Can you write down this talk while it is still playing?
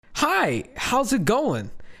Hi, how's it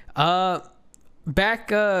going?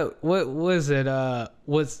 Back what was it?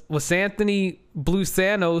 Was Anthony Blue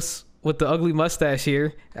Thanos with the ugly mustache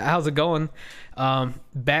here? How's it going?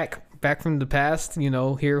 Back from the past,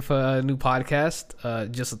 here for a new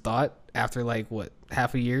podcast. Just a thought after like what,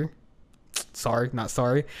 half a year? Sorry, not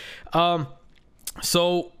sorry.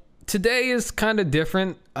 So today is kind of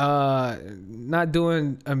different. Not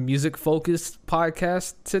doing a music focused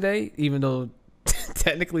podcast today, even though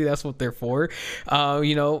technically that's what they're for.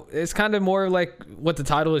 It's kind of more like what the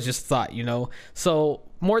title is, just thought, so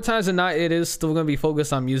more times than not it is still going to be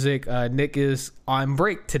focused on music. Nick is on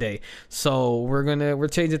break today, so we're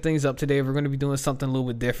changing things up today. We're going to be doing something a little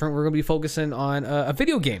bit different. We're going to be focusing on a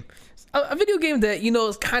video game, a video game that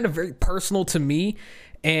is kind of very personal to me,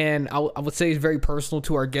 and I would say it's very personal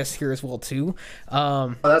to our guests here as well too.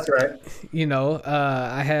 That's right.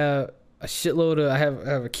 I have a shitload of, I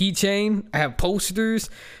have a keychain, I have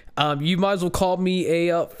posters. You might as well call me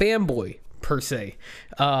a fanboy per se.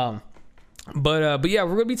 But yeah,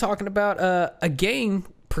 we're gonna be talking about a game,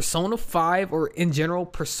 Persona 5, or in general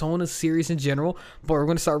Persona series in general, but we're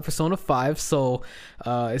gonna start with Persona 5. So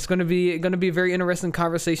it's gonna be a very interesting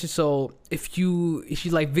conversation. So if you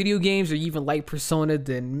like video games or you even like Persona,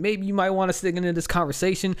 then maybe you might want to stick into this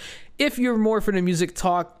conversation. If you're more for the music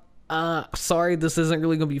talk, sorry, this isn't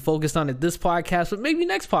really going to be focused on it this podcast, but maybe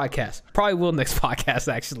next podcast. Probably will next podcast,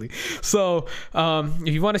 actually. So,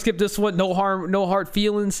 if you want to skip this one, no harm, no hard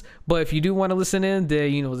feelings. But if you do want to listen in,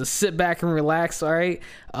 then, just sit back and relax, all right?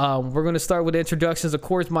 We're going to start with introductions. Of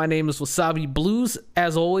course, my name is Wasabi Blues.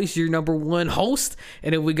 As always, your number one host.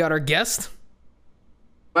 And then we got our guest.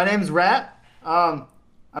 My name's Rat. I'm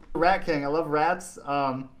a Rat King. I love rats.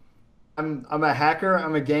 I'm a hacker.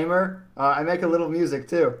 I'm a gamer. I make a little music,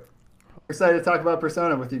 too. Excited to talk about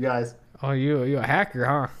Persona with you guys. Oh, you a hacker,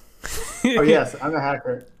 huh? Oh yes, I'm a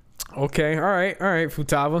hacker. Okay, all right,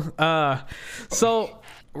 Futaba. So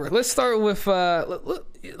let's start with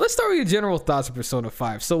your general thoughts of Persona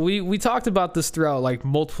 5. So we talked about this throughout like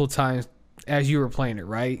multiple times as you were playing it,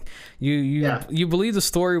 right? You believe the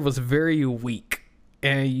story was very weak,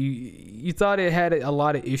 and you thought it had a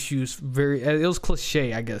lot of issues. It was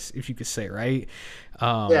cliche, I guess, if you could say, right?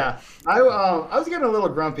 I was getting a little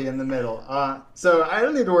grumpy in the middle, so I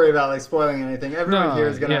don't need to worry about like spoiling anything. Everyone here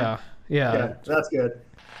is gonna yeah, that's good.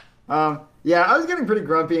 I was getting pretty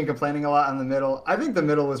grumpy and complaining a lot in the middle. I think the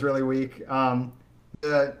middle was really weak. I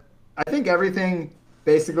think everything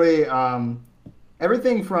basically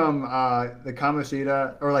everything from the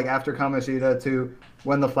Kamoshida, or like after Kamoshida, to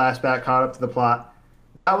when the flashback caught up to the plot,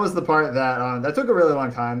 that was the part that took a really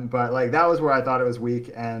long time, but like that was where I thought it was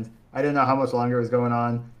weak, and I didn't know how much longer it was going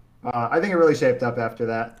on. I think it really shaped up after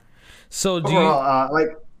that. So do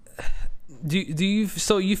you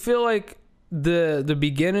feel like the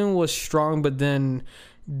beginning was strong, but then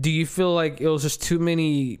do you feel like it was just too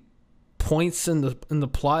many points in the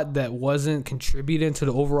plot that wasn't contributing to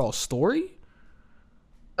the overall story?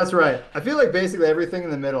 That's right. I feel like basically everything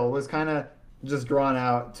in the middle was kind of just drawn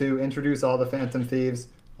out to introduce all the Phantom Thieves.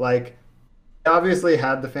 Like, they obviously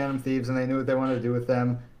had the Phantom Thieves and they knew what they wanted to do with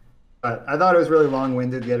them. But I thought it was really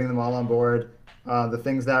long-winded getting them all on board. The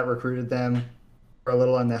things that recruited them were a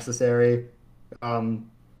little unnecessary. Their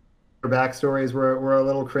backstories were a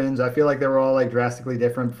little cringe. I feel like they were all like drastically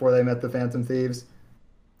different before they met the Phantom Thieves.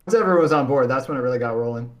 Once everyone was on board, that's when it really got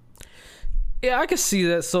rolling. Yeah, I can see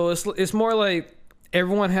that. So it's more like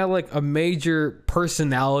everyone had like a major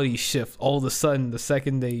personality shift all of a sudden the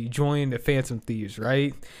second they joined the Phantom Thieves,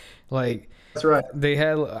 right? Like, that's right. They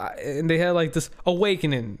had like this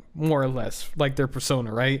awakening, more or less, like their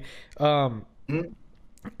persona, right? I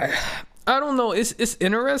don't know. It's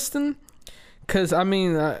interesting because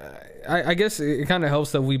I guess it kind of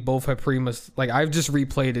helps that we both have pretty much, like, I've just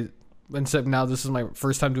replayed it, except now this is my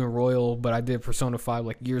first time doing Royal, but I did Persona 5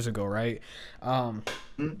 like years ago, right?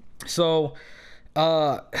 So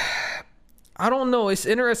I don't know. It's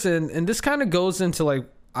interesting, and this kind of goes into like,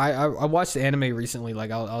 I watched the anime recently, like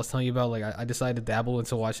I was telling you about. Like I decided to dabble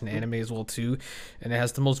into watching the anime as well too, and it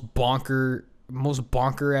has the most bonker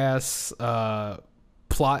ass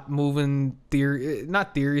plot moving theory,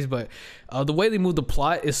 not theories, but the way they move the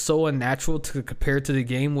plot is so unnatural to compare to the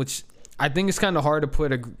game, which I think it's kind of hard to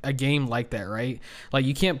put a game like that, right? Like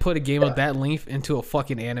you can't put a game of that length into a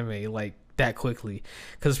fucking anime like that quickly,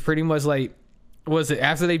 because pretty much like, was it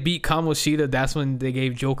after they beat Kamoshida, that's when they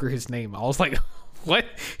gave Joker his name. I was like, what?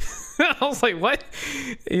 I was like, what?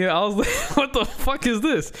 I was like, what the fuck is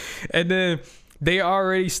this? And then they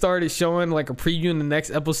already started showing like a preview in the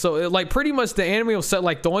next episode. Like pretty much the anime was set,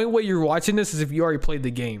 like the only way you're watching this is if you already played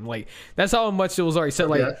the game. Like that's how much it was already set.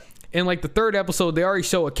 Like in like the third episode, they already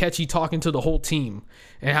show Akechi talking to the whole team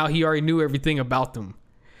and how he already knew everything about them.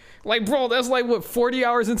 Like, bro, that's like what, 40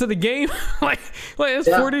 hours into the game? like it's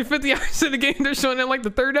 40 to 50 hours in the game. They're showing in like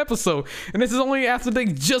the third episode, and this is only after they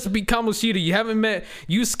just beat Kamoshida. You haven't met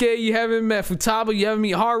Yusuke, you haven't met Futaba, you haven't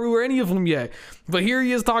met Haru or any of them yet, but here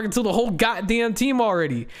he is talking to the whole goddamn team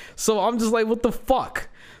already. So I'm just like, what the fuck?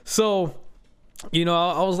 So, you know,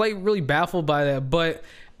 I was like really baffled by that. But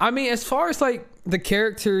I mean, as far as like the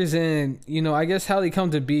characters and, you know, I guess how they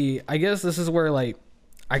come to be, I guess this is where like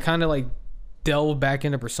I kind of like delve back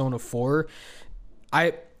into Persona 4.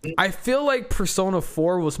 I feel like Persona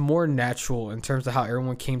 4 was more natural in terms of how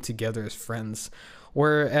everyone came together as friends,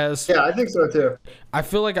 whereas I think so too. I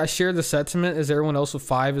feel like I share the sentiment as everyone else with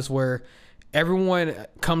 5, is where everyone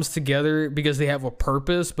comes together because they have a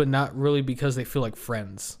purpose, but not really because they feel like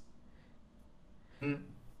friends.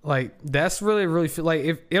 Like, that's really feel like,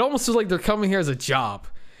 if it almost feels like they're coming here as a job.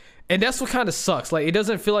 And that's what kind of sucks. Like, it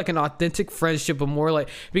doesn't feel like an authentic friendship, but more like,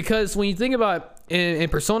 because when you think about in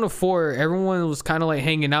Persona 4, everyone was kind of like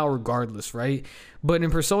hanging out regardless, right? But in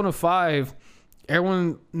Persona 5,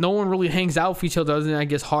 no one really hangs out with each other other than, I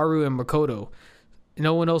guess, Haru and Makoto.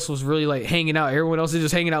 No one else was really like hanging out. Everyone else is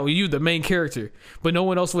just hanging out with you, the main character. But no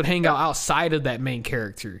one else would hang out outside of that main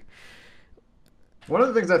character. One of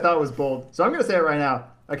the things I thought was bold, so I'm going to say it right now.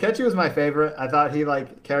 Akechi was my favorite. I thought he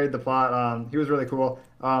like carried the plot. He was really cool.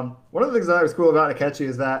 One of the things that was cool about Akechi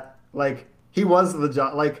is that like he was the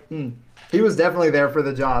job. Like he was definitely there for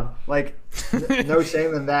the job. Like no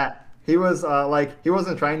shame in that. He was like he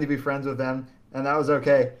wasn't trying to be friends with them, and that was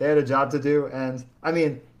okay. They had a job to do, and I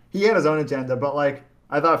mean he had his own agenda, but like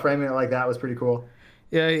I thought framing it like that was pretty cool.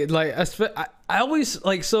 Yeah, like I always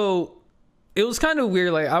like, so it was kind of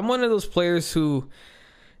weird. Like, I'm one of those players who,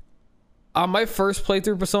 on my first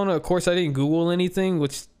playthrough Persona, of course, I didn't Google anything,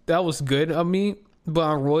 which that was good of me. But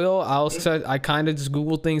on Royal, I kind of just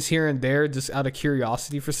Google things here and there just out of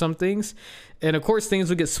curiosity for some things. And of course, things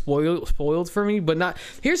would get spoiled for me. But not.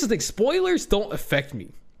 Here's the thing: spoilers don't affect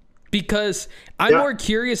me because I'm more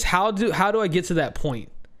curious. How do I get to that point?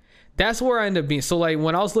 That's where I end up being. So like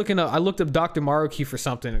when I looked up Dr. Maruki for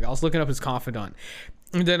something. I was looking up his confidant.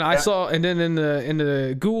 And then I saw, and then in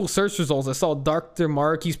the Google search results, I saw Dr.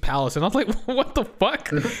 Maruki's palace, and I was like, "What the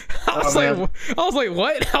fuck?" I was like, "What?" I was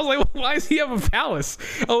like, "Why does he have a palace?"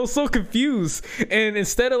 I was so confused. And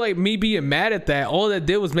instead of like me being mad at that, all that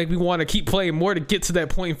did was make me want to keep playing more to get to that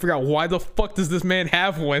point and figure out why the fuck does this man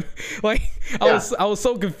have one? Like, I was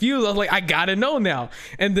so confused. I was like, I gotta know now.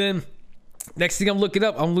 And then next thing I'm looking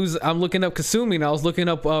up Kasumi, and I was looking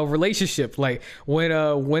up relationship, like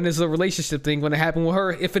when is the relationship thing going to happen with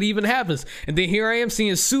her, if it even happens. And then here I am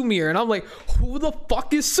seeing Sumire, and I'm like, who the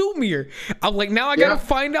fuck is Sumire? I'm like, now I gotta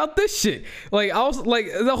find out this shit. Like, I was like,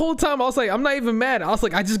 the whole time I was like, I'm not even mad. I was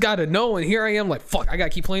like, I just gotta know. And here I am like, fuck, I gotta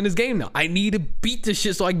keep playing this game now. I need to beat this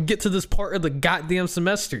shit so I can get to this part of the goddamn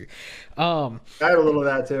semester. I had a little of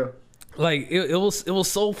that too. Like it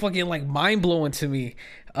was so fucking like mind blowing to me.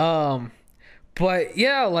 But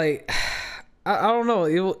yeah, like I don't know.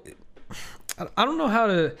 I don't know how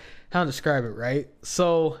to describe it, right?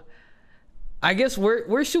 So I guess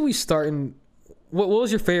where should we start? And what was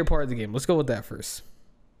your favorite part of the game? Let's go with that first.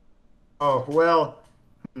 Oh well,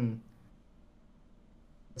 let's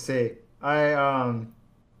see. I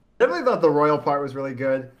definitely thought the royal part was really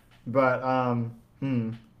good, but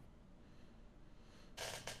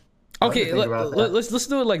Okay, let's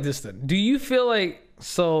do it like this then. Do you feel like,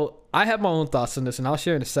 so I have my own thoughts on this, and I'll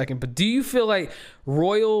share in a second, but do you feel like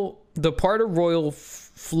the part of Royal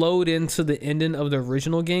flowed into the ending of the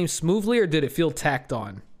original game smoothly, or did it feel tacked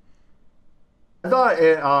on? I thought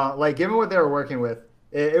it, like, given what they were working with,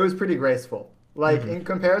 it was pretty graceful. Like, in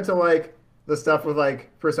compared to, like, the stuff with, like,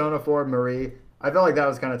 Persona 4 Marie, I felt like that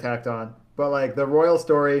was kind of tacked on. But, like, the Royal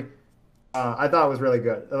story, I thought was really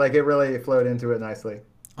good. Like, it really flowed into it nicely.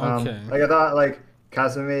 Okay. Like, I thought, like,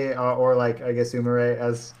 Kasumi, or, like, I guess Sumire,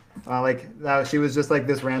 as, like, she was just, like,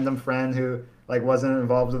 this random friend who, like, wasn't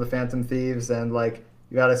involved with the Phantom Thieves, and, like,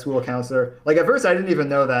 you got a school counselor. Like, at first I didn't even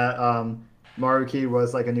know that Maruki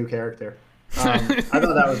was, like, a new character. I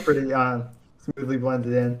thought that was pretty smoothly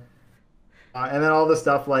blended in. And then all the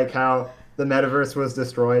stuff, like, how the metaverse was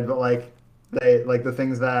destroyed, but, like, the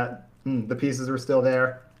things that, the pieces were still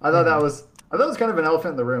there. I thought that was kind of an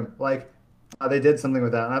elephant in the room. Like, they did something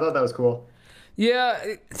with that, and I thought that was cool. Yeah,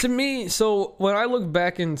 to me, so when I look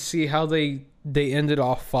back and see how they ended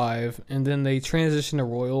off 5 and then they transitioned to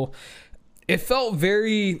Royal, it felt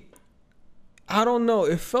very, I don't know,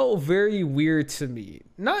 it felt very weird to me.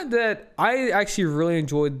 Not that I actually really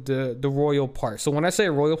enjoyed the Royal part. So when I say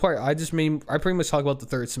Royal part, I pretty much talk about the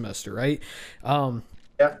third semester, right?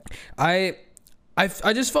 Yeah.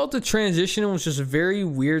 I just felt the transition was just very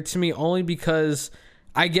weird to me, only because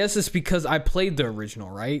I guess it's because I played the original,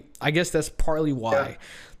 right? I guess that's partly why. Yeah.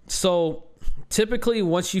 So typically,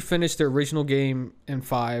 once you finish the original game in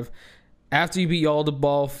 5, after you beat all the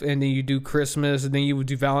buff, and then you do Christmas, and then you would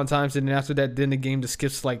do Valentine's, and then after that, then the game just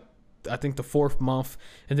skips like, I think, the 4th month,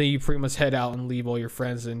 and then you pretty much head out and leave all your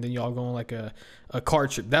friends, and then y'all go on like a car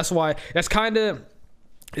trip. That's why it's kind of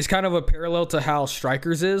a parallel to how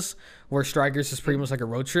Strikers is, where Strikers is pretty much like a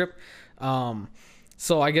road trip.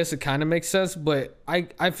 So I guess it kind of makes sense, but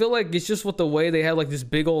I feel like it's just with the way they had like this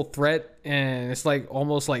big old threat, and it's like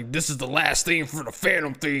almost like this is the last thing for the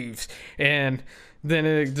Phantom Thieves, and then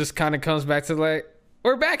it just kind of comes back to like,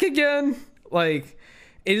 we're back again. Like,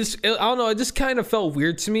 I don't know, it just kind of felt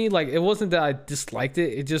weird to me. Like, it wasn't that I disliked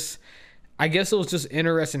it. It just, I guess it was just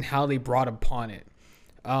interesting how they brought upon it.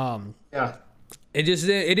 Yeah. It just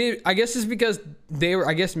didn't, I guess it's because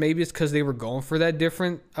maybe it's because they were going for that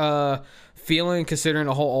different feeling, considering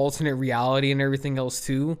the whole alternate reality and everything else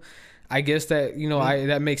too. I guess that,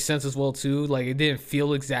 that makes sense as well too. Like, it didn't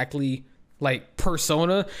feel exactly like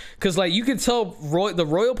Persona, because like you could tell the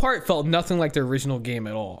Royal part felt nothing like the original game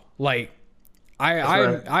at all. Like,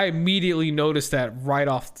 I immediately noticed that right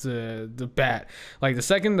off the bat. Like,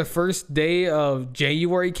 the first day of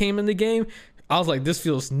January came in the game, I was like, this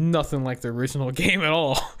feels nothing like the original game at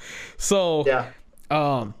all. So yeah.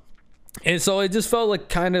 And so it just felt like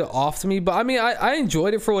kind of off to me. But I mean, I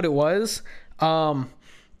enjoyed it for what it was. I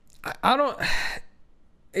don't.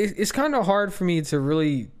 It's kind of hard for me to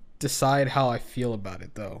really decide how I feel about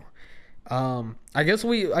it, though. I guess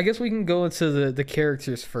we can go into the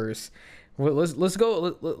characters first. Let's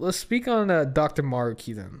go. Let's speak on Dr.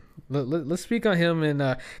 Maruki then. Let's speak on him,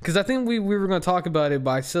 and because I think we were going to talk about it,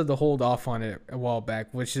 but I said to hold off on it a while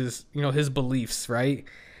back, which is his beliefs, right?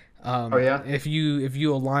 Oh yeah. If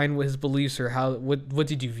you align with his beliefs, or what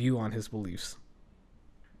did you view on his beliefs?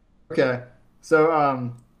 Okay, so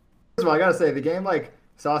first of all, I gotta say the game like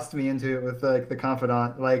sauced me into it with like the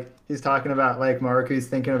confidant. Like, he's talking about like Maruki's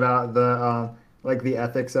thinking about the like the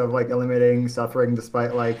ethics of like eliminating suffering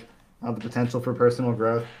despite like the potential for personal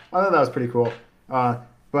growth. I thought that was pretty cool.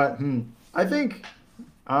 But I think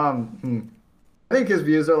his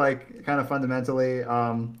views are like kind of fundamentally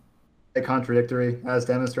contradictory, as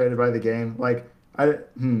demonstrated by the game. Like,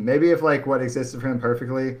 maybe if like what existed for him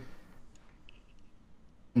perfectly.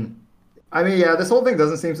 I mean, yeah, this whole thing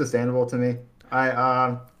doesn't seem sustainable to me.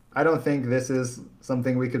 I don't think this is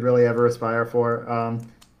something we could really ever aspire for.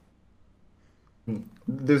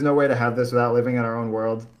 There's no way to have this without living in our own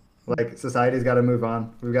world. Like, society's got to move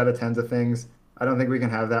on. We've got to tend to things. I don't think we can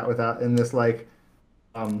have that without in this like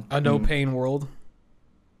a no pain world.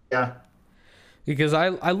 Yeah. Because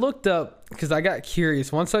I looked up, because I got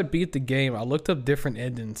curious. Once I beat the game, I looked up different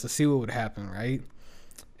endings to see what would happen, right?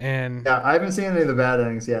 And yeah, I haven't seen any of the bad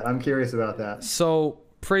endings yet. I'm curious about that. So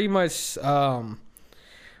pretty much,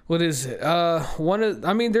 what is it?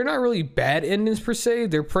 I mean, they're not really bad endings per se.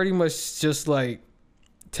 They're pretty much just like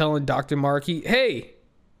telling Dr. Maruki, hey,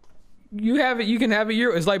 you can have it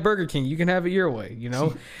your way. It's like Burger King. You can have it your way,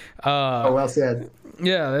 Oh, well said.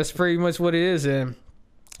 Yeah, that's pretty much what it is. And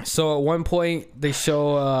so at one point they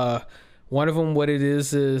show one of them, what it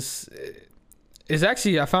is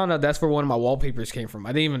actually, I found out that's where one of my wallpapers came from. I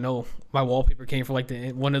didn't even know my wallpaper came from like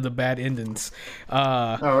one of the bad endings.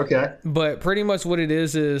 Okay. But pretty much what it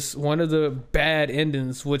is one of the bad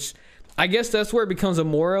endings, which I guess that's where it becomes a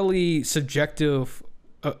morally subjective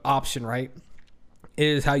option, right?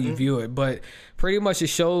 Is how you view it. But pretty much it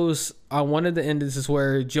shows on one of the endings is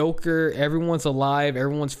where Joker, everyone's alive,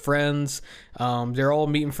 everyone's friends, they're all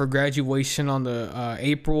meeting for graduation on the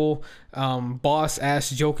April. Boss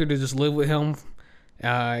asks Joker to just live with him.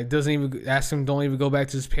 It doesn't even ask him, don't even go back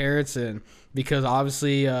to his parents, and because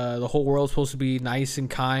obviously the whole world's supposed to be nice and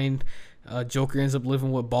kind, Joker ends up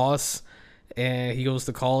living with Boss, and he goes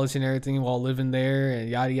to college and everything while living there, and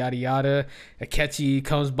yada yada yada. Akechi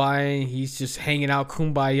comes by and he's just hanging out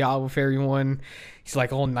kumbaya with everyone. He's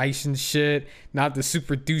like all nice and shit, not the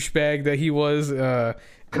super douchebag that he was in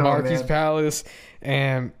Maruki's palace.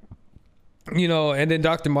 And and then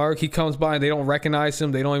Dr. Maruki comes by and they don't recognize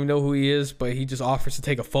him, they don't even know who he is, but he just offers to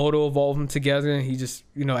take a photo of all of them together, and he just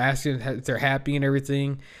asks them if they're happy and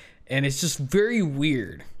everything. And it's just very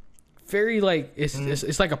weird. Very like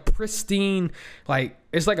it's like a pristine, like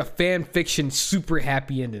it's like a fan fiction super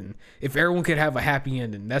happy ending. If everyone could have a happy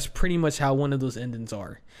ending, that's pretty much how one of those endings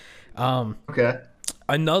are. Okay.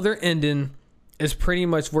 Another ending is pretty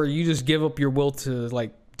much where you just give up your will to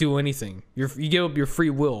like do anything. You give up your free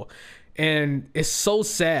will, and it's so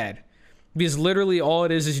sad because literally all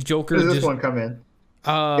it is Joker. Where does this one come in?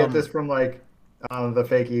 Get this from like the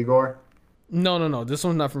fake Igor? No. This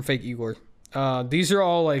one's not from fake Igor. These are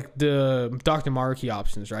all like the Dr. Maruki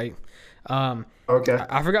options, right? Okay.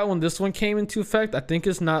 I forgot when this one came into effect. I think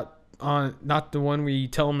it's not the one where you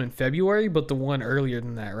tell them in February, but the one earlier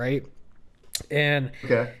than that, right? And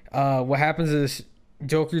okay. What happens is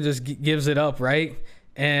Joker just gives it up, right?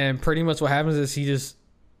 And pretty much what happens is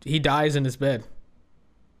he dies in his bed.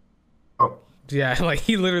 Oh. Yeah, like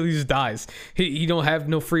he literally just dies. He don't have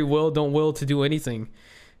no free will, don't will to do anything.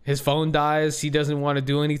 His phone dies. He doesn't want to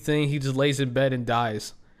do anything. He just lays in bed and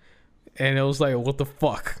dies. And it was like, what the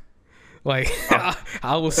fuck? Like,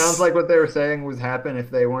 I was. Sounds like what they were saying would happen if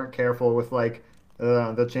they weren't careful with like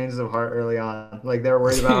the changes of heart early on. Like they were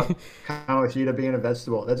worried about Kamoshida being a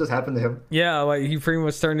vegetable. That just happened to him. Yeah, like he pretty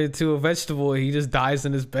much turned into a vegetable. He just dies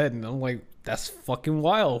in his bed, and I'm like, that's fucking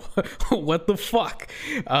wild. What the fuck?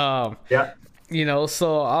 Yeah. You know,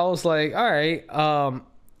 so I was like, all right.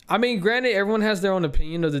 I mean, granted, everyone has their own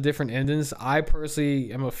opinion of the different endings. I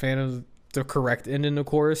personally am a fan of the correct ending, of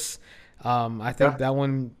course. I think that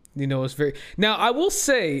one, you know, is very. Now, I will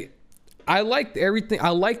say, I liked everything. I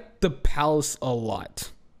liked the palace a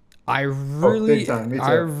lot. I really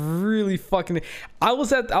fucking. I was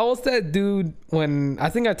that dude when I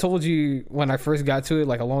think I told you when I first got to it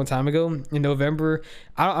like a long time ago in November.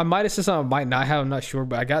 I might have said something, I might not have. I'm not sure,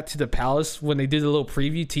 but I got to the palace when they did a little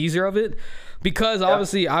preview teaser of it. Because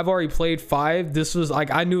obviously I've already played 5. This was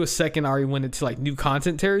like I knew a second I already went into like new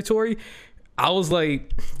content territory. I was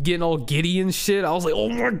like getting all giddy and shit. I was like, oh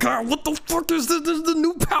my god, what the fuck is this? This is the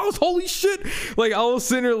new palace, holy shit. Like I was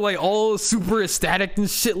sitting there like all super ecstatic and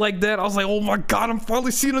shit like that. I was like, oh my god, I'm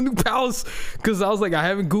finally seeing a new palace. Cause I was like, I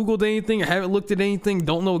haven't Googled anything, I haven't looked at anything,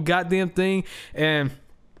 don't know a goddamn thing. And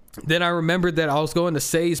then I remembered that I was going to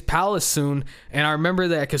Sei's palace soon, and I remember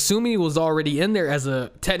that Kasumi was already in there as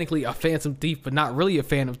technically a Phantom Thief, but not really a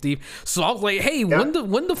Phantom Thief. So I was like, hey, when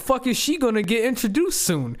the fuck is she gonna get introduced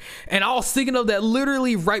soon? And I was thinking of that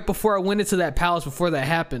literally right before I went into that palace before that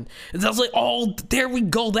happened. And I was like, oh, there we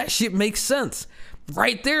go. That shit makes sense.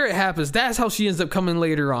 Right there it happens. That's how she ends up coming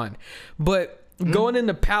later on. But going in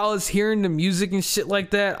the palace, hearing the music and shit like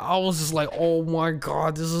that, I was just like, oh my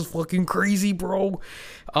god, this is fucking crazy, bro.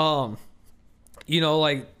 You know,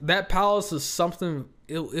 like that palace is something.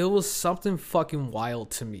 It was something fucking wild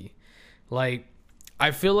to me. Like,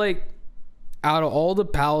 I feel like out of all the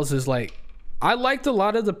palaces, like I liked a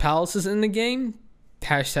lot of the palaces in the game.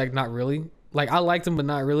 Hashtag not really. Like I liked them, but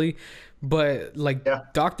not really. But like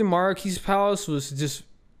Dr. Maruki's palace was just,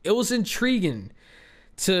 it was intriguing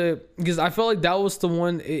because I felt like that was the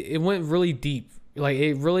one. It went really deep. Like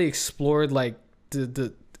it really explored like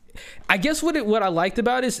the I guess what I liked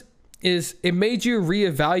about it is it made you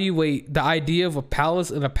reevaluate the idea of a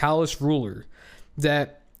palace and a palace ruler.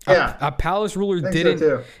 That a palace ruler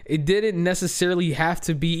didn't necessarily have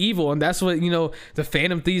to be evil, and that's what, you know, the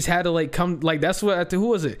Phantom Thieves had to like come, like that's what, who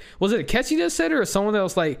was it Akechi that said it, or someone that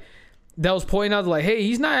was like that was pointing out like, hey,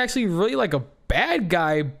 he's not actually really like a bad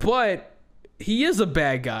guy, but he is a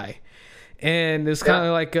bad guy. And it's kind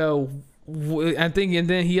of like I think, and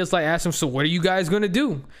then he has like asked him, so what are you guys gonna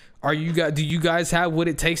do? Do you guys have what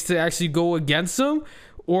it takes to actually go against him,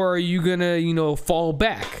 or are you gonna, you know, fall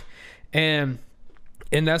back? And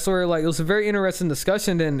that's where like it was a very interesting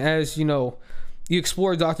discussion. And as you know, you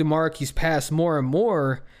explore Dr. Maruki's past more and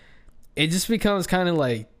more, it just becomes kind of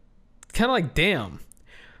like damn.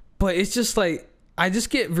 But it's just like I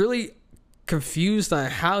just get really confused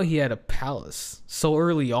on how he had a palace so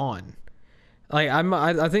early on. Like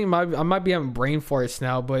I think I might be having brain farts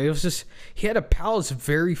now, but it was just he had a palace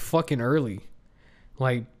very fucking early.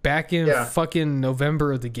 Like back in fucking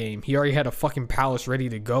November of the game, he already had a fucking palace ready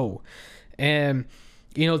to go. And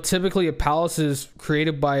you know, typically a palace is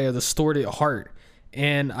created by a distorted heart,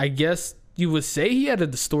 and I guess you would say he had a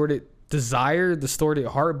distorted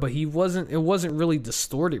heart, but it wasn't really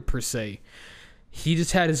distorted per se. He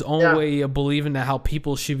just had his own way of believing that how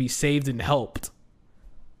people should be saved and helped.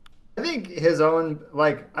 I think his own,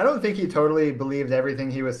 like, I don't think he totally believed everything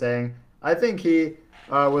he was saying. I think he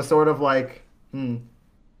was sort of like,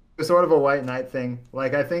 sort of a white knight thing.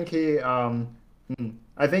 Like, I think he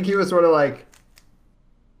was sort of like,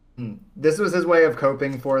 this was his way of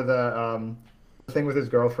coping for the thing with his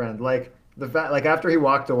girlfriend. Like, the fact, like, after he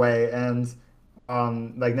walked away and,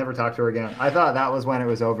 like, never talked to her again, I thought that was when it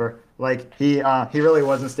was over. Like, he really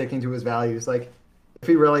wasn't sticking to his values. Like, if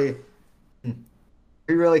he really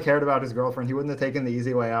cared about his girlfriend, he wouldn't have taken the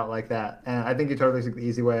easy way out like that. And I think he totally took the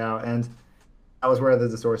easy way out, and that was where the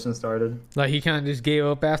distortion started. Like he kind of just gave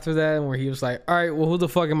up after that, and where he was like, all right, well, who the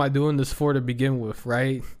fuck am I doing this for to begin with,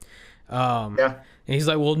 right? And And he's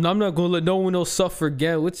like, well, I'm not gonna let no one else suffer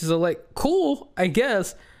again, which is like cool, I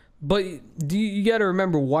guess. But you got to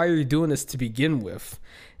remember why you're doing this to begin with.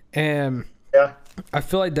 And yeah, I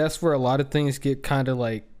feel like that's where a lot of things get kind of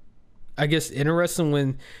like, I guess, interesting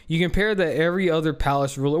when you compare that every other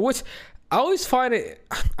palace ruler, which I always find it,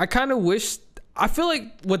 I kind of wish, I feel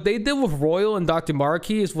like what they did with Royal and Dr.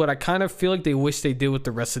 Marquis is what I kind of feel like they wish they did with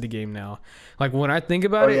the rest of the game now. Like when I think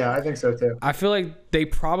about it. Yeah, I think so too. I feel like they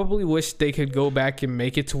probably wish they could go back and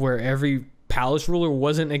make it to where every palace ruler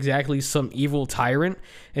wasn't exactly some evil tyrant,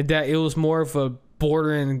 and that it was more of a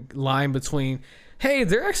bordering line between, hey,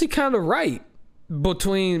 they're actually kind of right,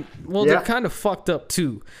 between, well, they're kind of fucked up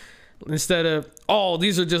too, instead of, oh,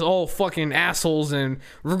 these are just all fucking assholes and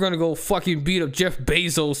we're gonna go fucking beat up Jeff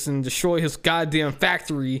Bezos and destroy his goddamn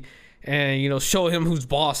factory and, you know, show him who's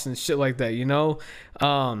boss and shit like that, you know.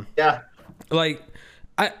 Like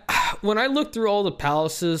when I look through all the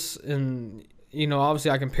palaces, and you know, obviously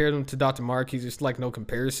I compared them to Dr. Marquis, just like no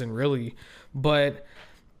comparison really, but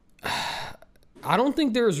I don't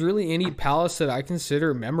think there's really any palace that I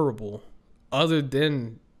consider memorable other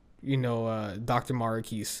than, you know, Dr.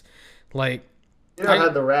 Marquis. Like, you know, I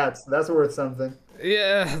had the rats. That's worth something.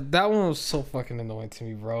 Yeah, that one was so fucking annoying to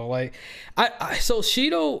me, bro. Like, so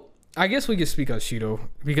Shido, I guess we could speak on Shido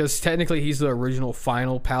because technically he's the original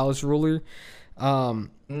final palace ruler.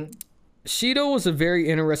 Shido was a very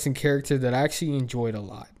interesting character that I actually enjoyed a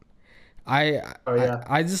lot. I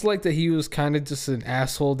just like that he was kind of just an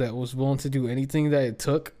asshole that was willing to do anything that it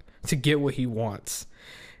took to get what he wants.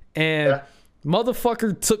 And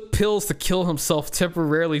motherfucker took pills to kill himself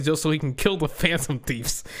temporarily just so he can kill the Phantom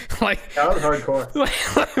Thieves. Like, that was hardcore.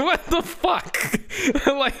 Like, what the fuck?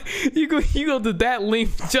 Like, you go to that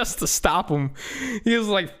length just to stop him. He was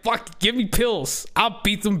like, fuck, give me pills. I'll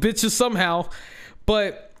beat them bitches somehow.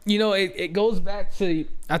 But you know, it goes back to,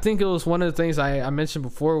 I think it was one of the things I mentioned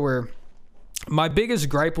before, where my biggest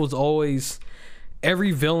gripe was always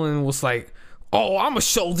every villain was like, oh, I'm gonna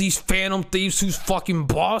show these Phantom Thieves who's fucking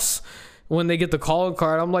boss. When they get the calling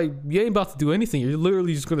card, I'm like, you ain't about to do anything. You're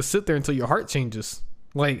literally just gonna sit there until your heart changes.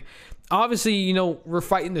 Like, obviously, you know, we're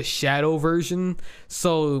fighting the Shadow version,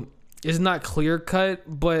 so it's not clear cut,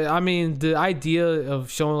 but I mean, the idea of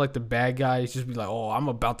showing like the bad guys just be like, oh, I'm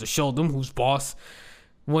about to show them who's boss,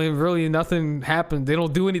 when really nothing happened. They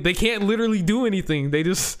don't do any. They can't literally do anything. They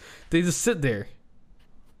just sit there.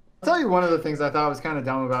 I'll tell you one of the things I thought was kind of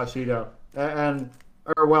dumb about Shido, and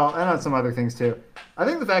on some other things too. I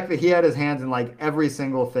think the fact that he had his hands in like every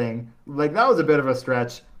single thing, like that was a bit of a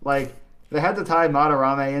stretch. Like they had to tie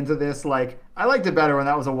Madarame into this. Like I liked it better when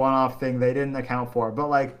that was a one-off thing they didn't account for, but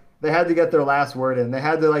like they had to get their last word in. They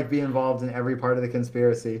had to like be involved in every part of the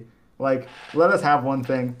conspiracy. Like let us have one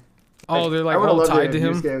thing. Oh, they're like all tied to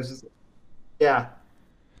him. Just, yeah.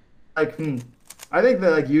 Like, I think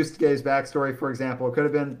that like Yusuke's backstory, for example, could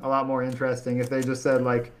have been a lot more interesting if they just said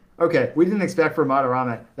like, okay, we didn't expect for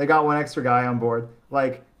Madarame. They got one extra guy on board.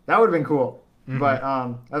 Like that would have been cool. Mm-hmm. But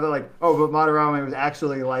I thought like, oh, but Madarame was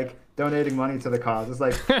actually like donating money to the cause. It's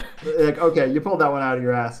like, like okay, you pulled that one out of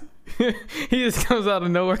your ass. He just comes out of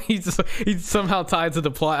nowhere. He's somehow tied to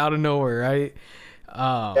the plot out of nowhere, right?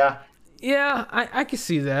 Yeah, I can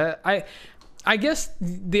see that. I guess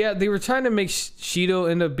they were trying to make Shido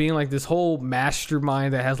end up being like this whole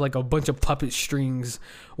mastermind that has like a bunch of puppet strings,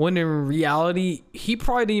 when in reality he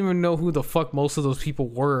probably didn't even know who the fuck most of those people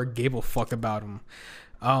were or gave a fuck about him.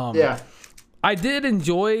 I did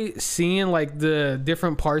enjoy seeing like the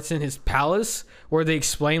different parts in his palace where they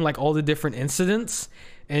explain like all the different incidents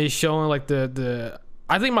and it's showing like the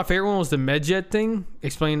I think my favorite one was the Medjet thing,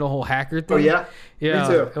 explaining the whole hacker thing. Oh yeah, yeah.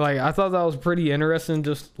 Me too. Like I thought that was pretty interesting,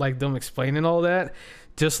 just like them explaining all that.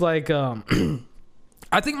 Just like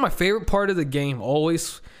I think my favorite part of the game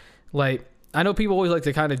always, like I know people always like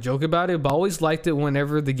to kind of joke about it, but I always liked it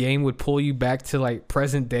whenever the game would pull you back to like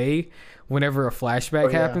present day. Whenever a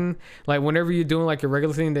flashback happened, like whenever you're doing like a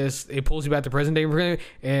regular thing, it pulls you back to present day,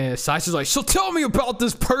 and Sasha's like, "So tell me about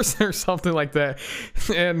this person" or something like that,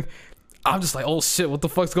 and I'm just like, oh shit, what the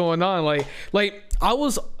fuck's going on? Like I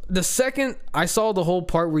was, the second I saw the whole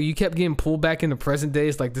part where you kept getting pulled back into present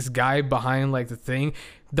days, like this guy behind like the thing,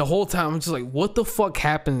 the whole time I'm just like, what the fuck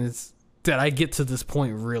happens that I get to this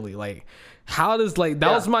point really? Like, how does that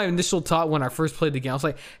was my initial thought when I first played the game. I was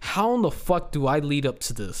like, how in the fuck do I lead up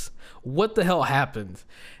to this? What the hell happened?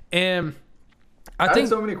 And I think had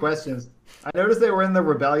so many questions. I noticed they were in the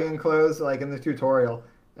rebellion clothes, like in the tutorial,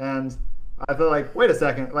 and I feel like, wait a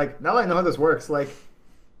second, like now that I know how this works, like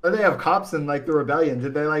they have cops in like the rebellion.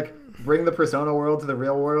 Did they like bring the Persona world to the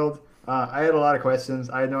real world? I had a lot of questions.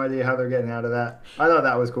 I had no idea how they're getting out of that. I thought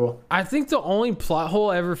that was cool. I think the only plot hole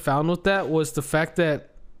I ever found with that was the fact that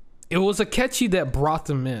it was Akechi that brought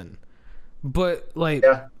them in. But like,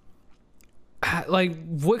 yeah. Like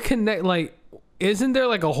what connect? Like, isn't there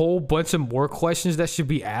like a whole bunch of more questions that should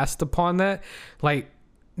be asked upon that? Like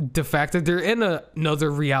the fact that they're in another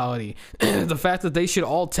reality, the fact that they should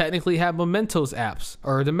all technically have Mementos apps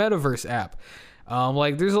or the Metaverse app.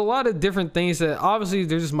 Like there's a lot of different things that obviously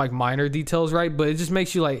they're just like minor details, right? But it just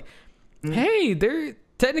makes you like, hey, they're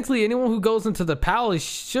technically anyone who goes into the palace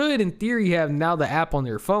should in theory have now the app on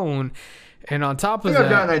their phone. And on top of that, I've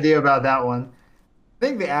got an idea about that one. I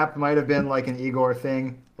think the app might have been like an Igor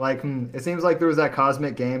thing. Like, it seems like there was that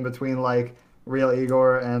cosmic game between like real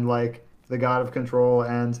Igor and like the God of Control,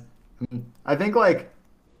 and I think like,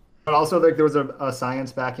 but also like there was a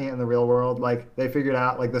science backing it in the real world. Like they figured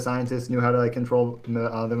out like the scientists knew how to like control the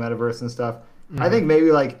metaverse and stuff. I think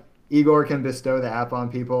maybe like Igor can bestow the app on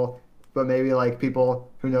people, but maybe like people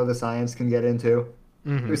who know the science can get into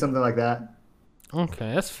do something like that.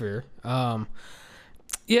 Okay, that's fair.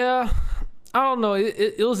 Yeah, I don't know.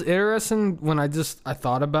 It was interesting when I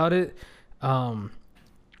thought about it.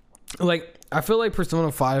 Like I feel like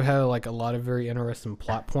Persona 5 had like a lot of very interesting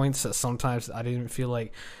plot points that sometimes I didn't feel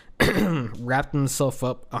like wrapped themselves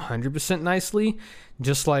up 100% nicely.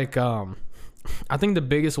 Just like I think the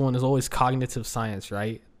biggest one is always cognitive science,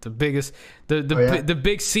 right? The biggest, the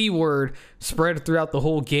big C word spread throughout the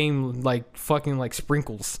whole game like fucking like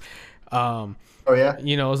sprinkles. Oh yeah.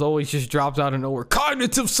 You know, it's always just dropped out of nowhere.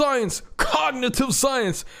 Cognitive science.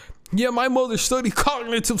 Yeah, my mother studied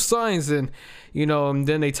cognitive science, and you know, and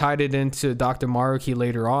then they tied it into Dr. Maruki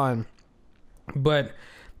later on. But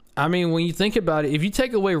I mean, when you think about it, if you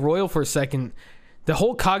take away Royal for a second, the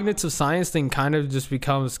whole cognitive science thing kind of just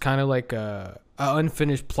becomes kind of like a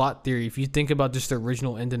unfinished plot theory. If you think about just the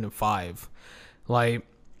original ending of 5, like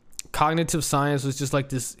cognitive science was just like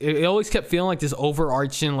this. It always kept feeling like this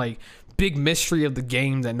overarching like big mystery of the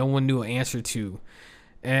game that no one knew an answer to,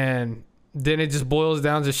 and then it just boils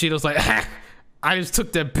down to Shido's like, I just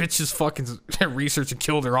took that bitch's fucking research and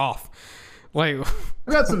killed her off. Like,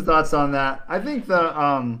 I got some thoughts on that. I think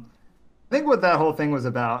I think what that whole thing was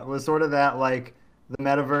about was sort of that like the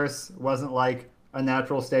metaverse wasn't like a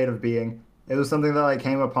natural state of being. It was something that like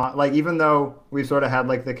came upon, like even though we've sort of had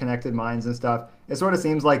like the connected minds and stuff, it sort of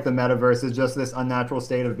seems like the metaverse is just this unnatural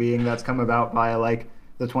state of being that's come about by like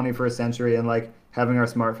the 21st century and like having our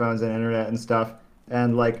smartphones and internet and stuff,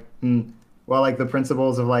 and like while like the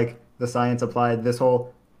principles of like the science applied, this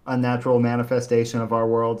whole unnatural manifestation of our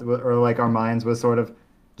world or like our minds was sort of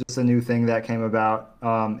just a new thing that came about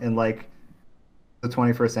in like the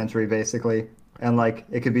 21st century basically, and like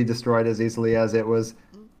it could be destroyed as easily as it was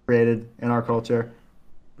created in our culture.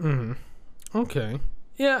 Okay,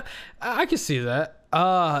 yeah, I can see that.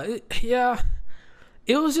 Yeah,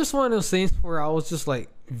 it was just one of those things where I was just like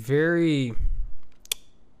every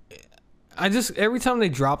time they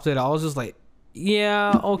dropped it, I was just like,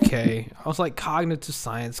 yeah, okay. I was like, cognitive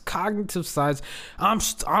science. I'm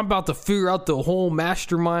about to figure out the whole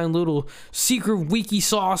mastermind little secret wiki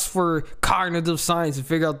sauce for cognitive science and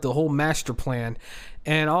figure out the whole master plan.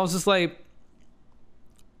 And I was just like,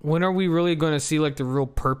 when are we really going to see like the real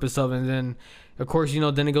purpose of it? And then, of course, you know,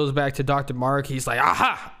 then it goes back to Dr. Maruki. He's like,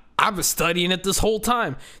 aha, I've been studying it this whole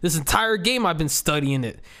time. This entire game, I've been studying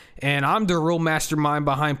it. And I'm the real mastermind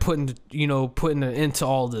behind putting it into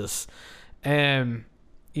all this. And,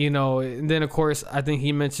 you know, and then, of course, I think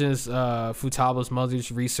he mentions Futaba's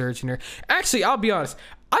mother's research in there. Actually, I'll be honest.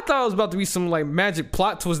 I thought it was about to be some, like, magic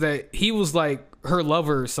plot twist that he was, like, her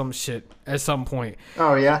lover or some shit at some point.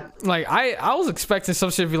 Oh, yeah? Like, I was expecting some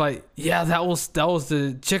shit to be like, yeah, that was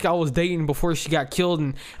the chick I was dating before she got killed,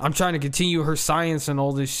 and I'm trying to continue her science and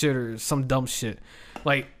all this shit or some dumb shit.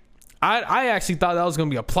 Like, I actually thought that was going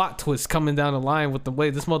to be a plot twist coming down the line with the way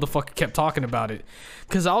this motherfucker kept talking about it.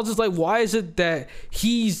 Because I was just like, why is it that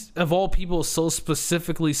he's, of all people, so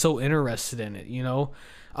specifically so interested in it, you know?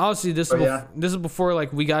 Obviously, this is before,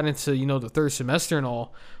 like, we got into, you know, the third semester and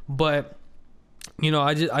all. But, you know,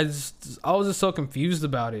 I was just so confused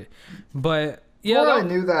about it. But, yeah. Before I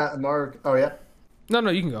knew that Mark... Oh, yeah? No,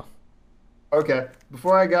 you can go. Okay.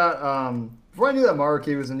 Before I knew that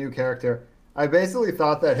Maruki was a new character, I basically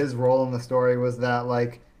thought that his role in the story was that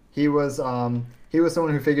like he was someone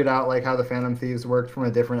who figured out like how the Phantom Thieves worked from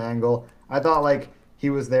a different angle. I thought like he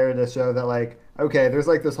was there to show that like, okay, there's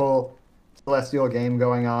like this whole celestial game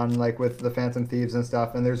going on like with the Phantom Thieves and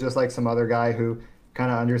stuff, and there's just like some other guy who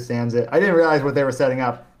kind of understands it. I didn't realize what they were setting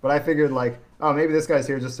up, but I figured like, oh, maybe this guy's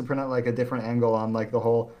here just to print out like a different angle on like the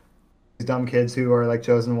whole these dumb kids who are like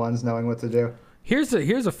chosen ones knowing what to do. Here's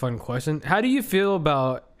a fun question. How do you feel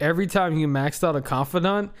about every time you maxed out a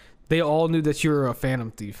confidant, they all knew that you were a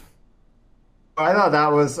Phantom Thief? I thought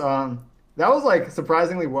that was like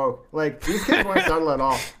surprisingly woke. Like these kids weren't subtle at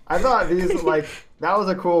all. I thought these like that was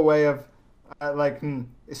a cool way of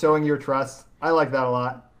showing your trust. I like that a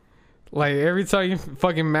lot. Like every time you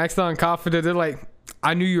fucking maxed out confidant, they're like,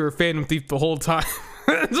 I knew you were a Phantom Thief the whole time.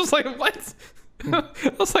 Just like what? I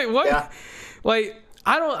was like, what? Yeah. Like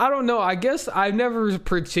I don't know. I guess I've never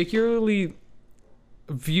particularly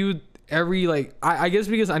viewed every like I guess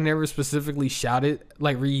because I never specifically shouted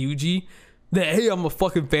like Ryuji that hey, I'm a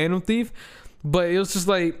fucking Phantom Thief, but it was just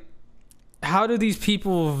like, how do these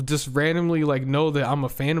people just randomly like know that I'm a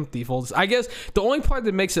Phantom Thief? I guess the only part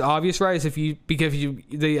that makes it obvious, right, is if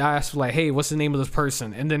they ask like, hey, what's the name of this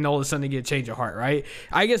person, and then all of a sudden they get a change of heart, right?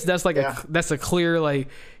 I guess that's like that's a clear like,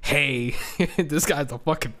 hey, this guy's a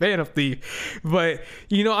fucking Phantom Thief. But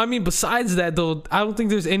you know, I mean, besides that though, I don't think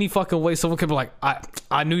there's any fucking way someone could be like,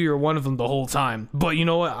 I knew you were one of them the whole time, but you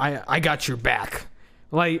know what, I got your back.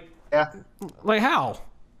 Like how?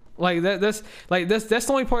 Like that's the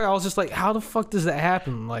only part I was just like, how the fuck does that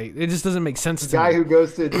happen? Like it just doesn't make sense to me. The guy who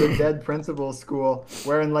goes to the dead principal school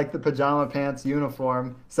wearing like the pajama pants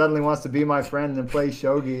uniform suddenly wants to be my friend and play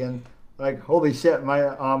shogi, and like holy shit,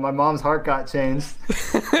 my mom's heart got changed.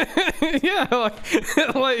 Yeah,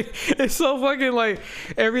 like it's so fucking like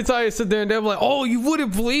every time I sit there and they're like, oh, you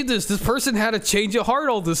wouldn't believe this person had a change of heart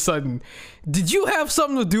all of a sudden. Did you have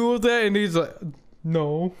something to do with that? And he's like,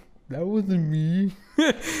 no, that wasn't me.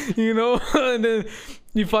 You know, and then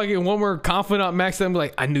you fucking one more confidant max them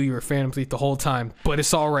like, I knew you were Phantom Thief the whole time, but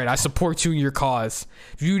it's all right. I support you in your cause.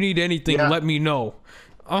 If you need anything, let me know.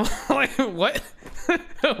 I'm like, what?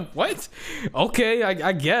 What? Okay,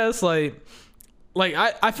 I guess like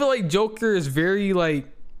I feel like Joker is very like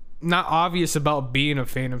not obvious about being a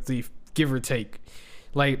Phantom Thief, give or take.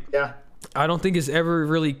 Like, I don't think it's ever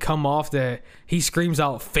really come off that he screams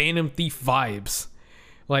out Phantom Thief vibes.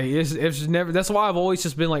 Like it's never. That's why I've always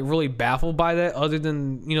just been like really baffled by that. Other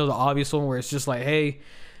than, you know, the obvious one where it's just like, hey,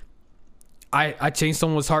 I changed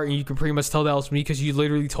someone's heart and you can pretty much tell that was me because you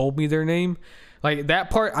literally told me their name. Like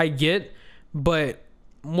that part I get, but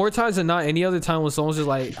more times than not, any other time when someone's just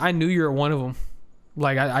like, I knew you were one of them.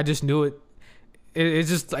 Like I just knew it. It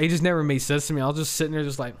just never made sense to me. I was just sitting there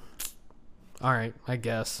just like, all right, I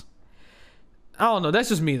guess. I don't know. That's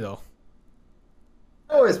just me though.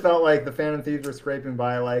 I always felt like the Phantom Thieves were scraping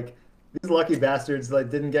by. Like these lucky bastards like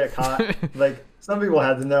didn't get caught. Like some people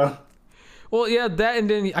had to know. Well, yeah, that, and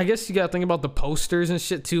then I guess you gotta think about the posters and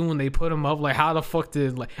shit too when they put them up. Like, how the fuck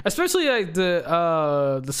did, like, especially like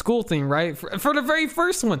the school thing, right? For the very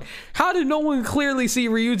first one, how did no one clearly see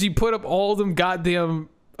Ryuji put up all them goddamn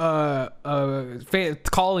calling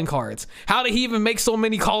cards? How did he even make so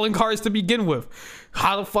many calling cards to begin with?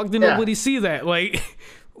 How the fuck did nobody see that? Like,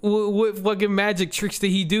 what fucking magic tricks did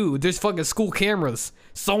he do? There's fucking school cameras.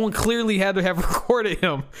 Someone clearly had to have recorded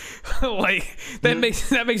him. Like that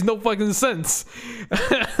makes no fucking sense.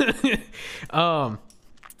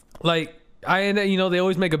 Like you know, they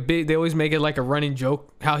always make it like a running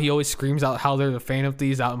joke how he always screams out how they're the Phantom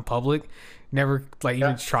Thieves out in public, never like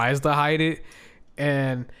even tries to hide it.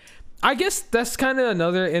 And I guess that's kind of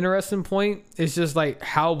another interesting point. It's just like,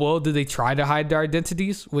 how well did they try to hide their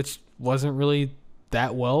identities, which wasn't really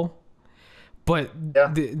that well. But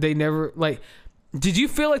they never, like, did you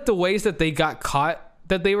feel like the ways that they got caught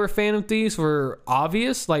that they were Phantom Thieves were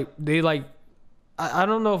obvious? Like they like, I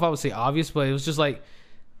don't know if I would say obvious, but it was just like,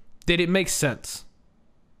 did it make sense?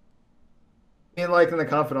 In like in the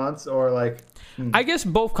confidants or like? I guess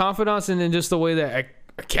both confidants and then just the way that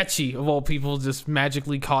Akechi of all people just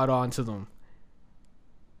magically caught on to them.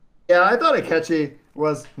 Yeah, I thought Akechi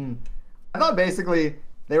was. I thought basically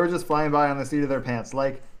they were just flying by on the seat of their pants.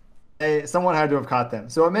 Like, someone had to have caught them.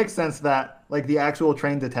 So it makes sense that like the actual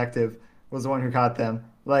trained detective was the one who caught them.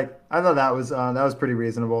 Like, I thought that was pretty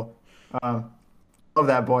reasonable. Love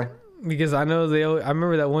that boy. Because I know I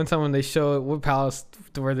remember that one time when they showed what palace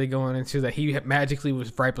where they going into that he magically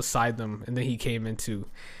was right beside them and then he came into.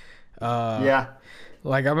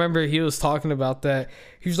 Like, I remember he was talking about that.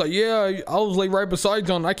 He was like, yeah, I was like right beside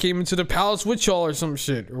y'all and I came into the palace with y'all or some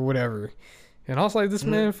shit or whatever. And I was like, this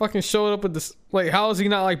man fucking showed up with this. Like, how is he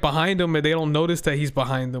not like behind them and they don't notice that he's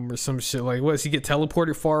behind them or some shit? Like, what, does he get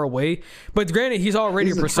teleported far away? But granted, he's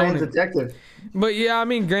already a persona detective. But yeah, I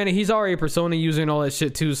mean, granted, he's already a persona user and all that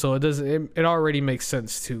shit too. So it already makes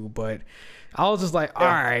sense too. But I was just like, all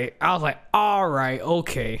right. I was like, all right,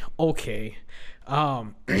 okay.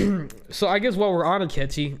 So I guess while we're on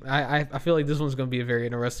Akechi, I feel like this one's gonna be a very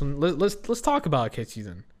interesting. Let's talk about Akechi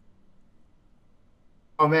then.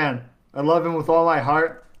 Oh man. I love him with all my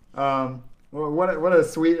heart. What a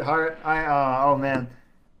sweetheart. Oh man,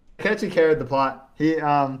 Akechi carried the plot. He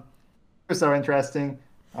was so interesting.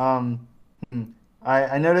 Hmm.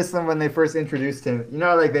 I noticed them when they first introduced him. You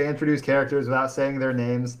know, like they introduce characters without saying their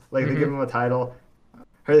names. Like they give him a title.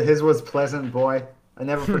 His was Pleasant Boy. I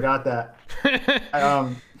never forgot that.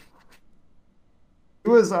 He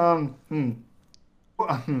was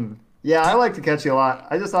yeah, I like Takechi a lot.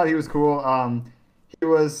 I just thought he was cool. He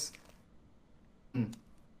was hmm,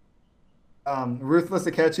 Ruthless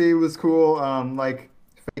Akechi was cool. Like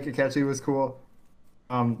Fake Akechi was cool.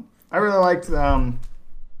 I really liked he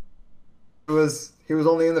was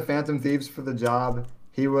only in the Phantom Thieves for the job.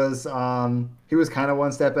 He was kind of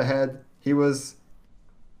one step ahead. He was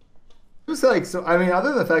like, so I mean, other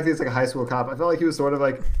than the fact that he's like a high school cop, I felt like he was sort of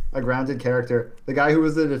like a grounded character. The guy who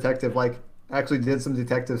was the detective like actually did some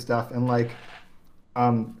detective stuff and like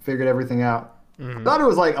figured everything out. I thought it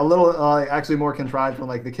was like a little actually more contrived when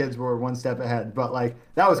like the kids were one step ahead, but like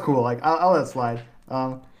that was cool. Like I'll let it slide.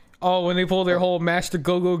 Oh, when they pulled their whole Master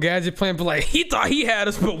Go-Go gadget plan, but like he thought he had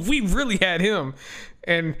us, but we really had him.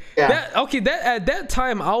 And that at that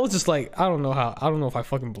time I was just like, I don't know if I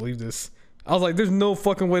fucking believe this. I was like, there's no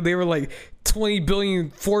fucking way they were like 20 billion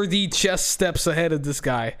 4D chess steps ahead of this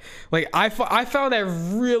guy. Like I found that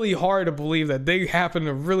really hard to believe that they happen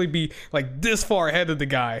to really be like this far ahead of the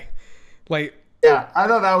guy. Like yeah, I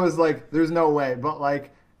thought that was like there's no way, but like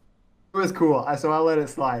it was cool. So I'll let it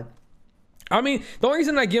slide. I mean, the only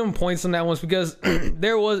reason I give him points on that one is because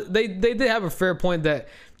they did have a fair point that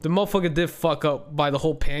the motherfucker did fuck up by the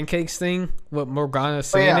whole pancakes thing. What Morgana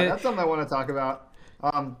saying that's something I want to talk about.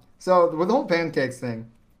 So with the whole pancakes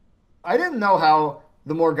thing, I didn't know how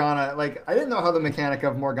the Morgana, like I didn't know how the mechanic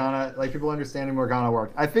of Morgana, like people understanding Morgana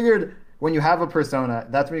worked. I figured when you have a persona,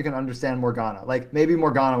 that's when you can understand Morgana. Like maybe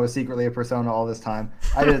Morgana was secretly a persona all this time.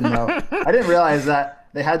 I didn't know. I didn't realize that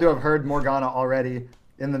they had to have heard Morgana already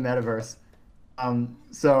in the metaverse.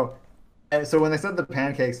 So when they said the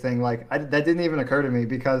pancakes thing, like that didn't even occur to me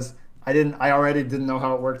because I already didn't know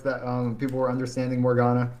how it worked that people were understanding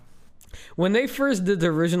Morgana. When they first did the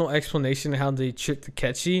original explanation of how they tricked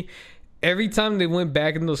Takechi, every time they went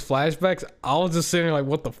back in those flashbacks, I was just sitting there like,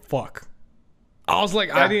 what the fuck? I was like,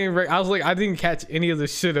 yeah. I didn't catch any of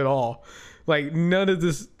this shit at all. Like none of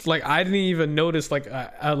this, like I didn't even notice like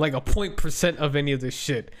a 0.% of any of this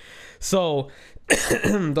shit. So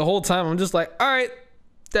the whole time I'm just like, all right,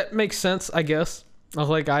 that makes sense, I guess. I was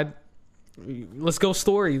like, let's go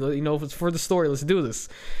story. You know, if it's for the story, let's do this.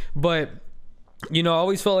 But you know, I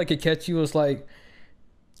always felt like Akechi was like,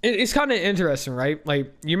 it's kind of interesting, right?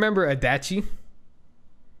 Like, you remember Adachi?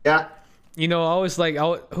 Yeah. You know, I was like,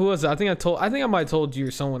 who was it? I think I might have told you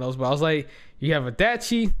or someone else, but I was like, you have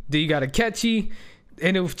Adachi, then you got Akechi,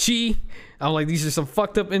 Enochi. I'm like, these are some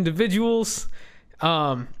fucked up individuals.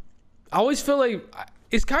 I always feel like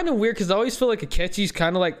it's kind of weird because I always feel like Akechi's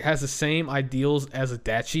kind of like has the same ideals as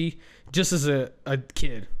Adachi, just as a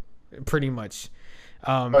kid, pretty much.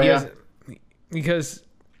 Because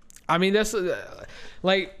I mean that's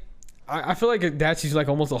like I feel like Adachi's like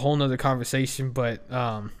almost a whole nother conversation, but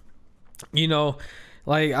you know,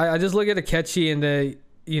 like I just look at Akechi and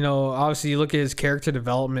you know, obviously you look at his character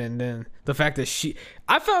development and then the fact that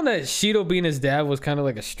I found that Shido being his dad was kind of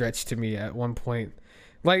like a stretch to me at one point.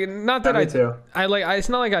 Like not that it's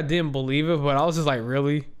not like I didn't believe it, but I was just like,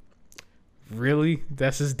 really?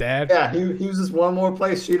 That's his dad? Yeah, he was just one more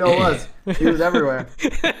place Shido was. He was everywhere.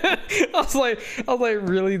 I was like,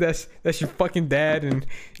 really? That's your fucking dad, and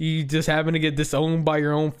you just happen to get disowned by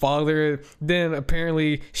your own father. Then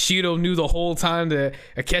apparently Shido knew the whole time that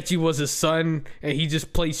Akechi was his son, and he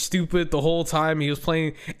just played stupid the whole time. He was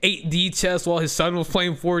playing 8D chess while his son was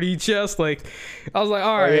playing 4D chess. Like, I was like,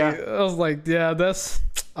 all right. Yeah. I was like, yeah, that's.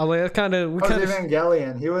 I was like, kind of.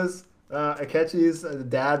 Evangelion. He was. Akechi's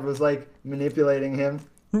dad was like manipulating him.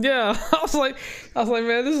 Yeah, I was like,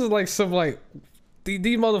 man, this is like some like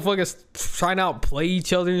these motherfuckers trying to outplay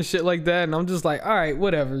each other and shit like that, and I'm just like, all right,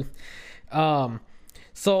 whatever.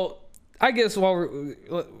 So I guess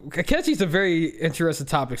Akechi's a very interesting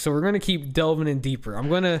topic, so we're gonna keep delving in deeper. I'm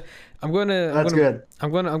gonna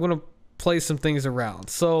play some things around.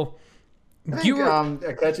 So I think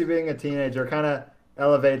Akechi being a teenager kind of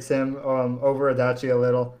elevates him over Adachi a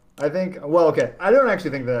little. I think, well, okay, I don't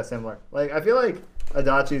actually think that's similar. Like, I feel like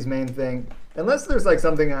Adachi's main thing, unless there's like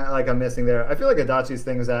something like I'm missing there, I feel like Adachi's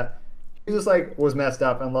thing is that he just like was messed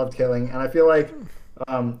up and loved killing, and I feel like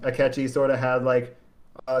Akechi sort of had like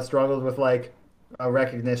struggled with like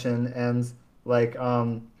recognition and like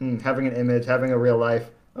having an image, having a real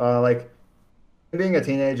life, like being a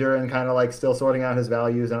teenager and kind of like still sorting out his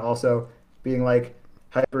values and also being like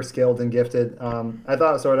hyper skilled and gifted. I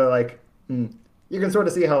thought sort of like you can sort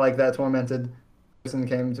of see how like that tormented person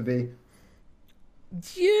came to be.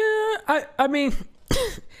 Yeah, I mean,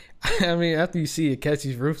 I mean, after you see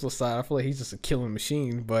Akechi's ruthless side, I feel like he's just a killing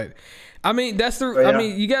machine. But I mean, that's the. I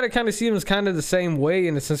mean, you got to kind of see him as kind of the same way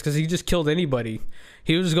in a sense because he just killed anybody.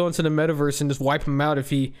 He was just going to the metaverse and just wipe him out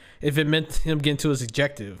if it meant him getting to his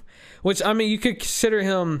objective. Which I mean, you could consider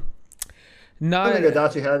him not. I don't think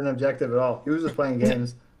Adachi had an objective at all. He was just playing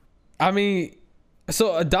games. I mean,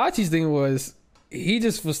 so Adachi's thing was he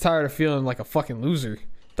just was tired of feeling like a fucking loser.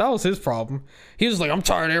 That was his problem. He was like, I'm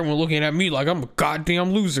tired of everyone looking at me like I'm a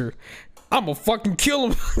goddamn loser. I'm gonna fucking kill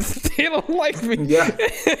them. They don't like me. Yeah.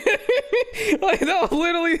 Like, that was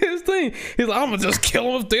literally his thing. He's like, I'm gonna just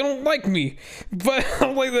kill them if they don't like me. But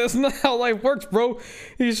I'm like, that's not how life works, bro.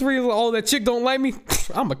 He's really like, oh, that chick don't like me.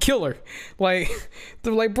 I'm a killer. Like,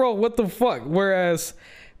 they're like, bro, what the fuck? Whereas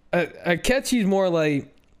Akechi's more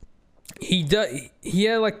like, he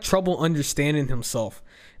had like trouble understanding himself.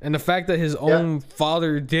 And the fact that his own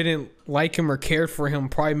father didn't like him or cared for him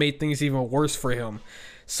probably made things even worse for him.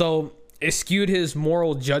 So it skewed his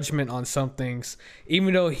moral judgment on some things,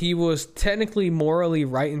 even though he was technically morally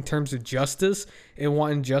right in terms of justice and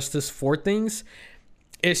wanting justice for things.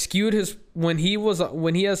 It skewed his when he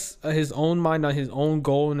has his own mind on his own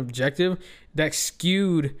goal and objective. That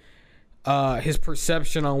skewed his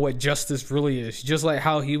perception on what justice really is. Just like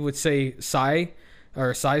how he would say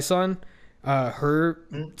Sai-san. Her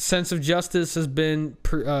sense of justice has been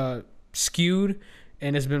skewed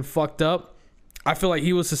and has been fucked up. I feel like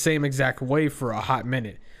he was the same exact way for a hot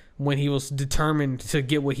minute when he was determined to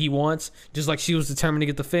get what he wants, just like she was determined to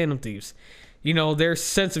get the Phantom Thieves. You know, their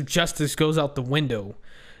sense of justice goes out the window.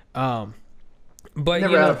 But he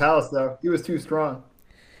never had a palace though. He was too strong.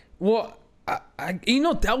 Well, I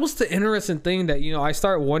that was the interesting thing that, I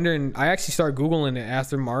started wondering. I actually started Googling it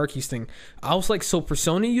after Maruki's thing. I was like, so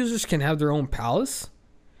Persona users can have their own palace?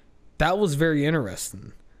 That was very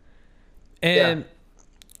interesting. And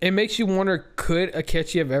it makes you wonder, could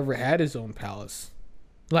Akechi have ever had his own palace?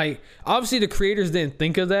 Like, obviously the creators didn't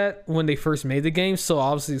think of that when they first made the game, so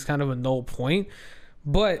obviously it's kind of a null point.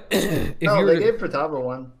 But if they gave Futaba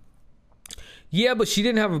one. Yeah, but she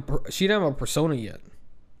didn't have a Persona yet.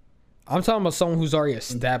 I'm talking about someone who's already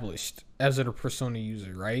established as a Persona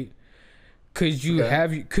user, right? Could you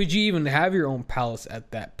even have your own palace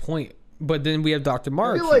at that point? But then we have Dr.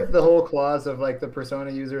 Maruki. I feel like the whole clause of like the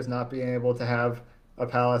Persona users not being able to have a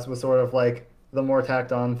palace was sort of like the more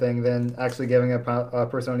tacked on thing than actually giving a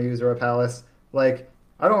Persona user a palace. Like,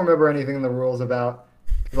 I don't remember anything in the rules about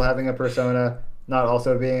people having a Persona not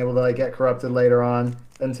also being able to like get corrupted later on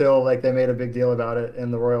until like they made a big deal about it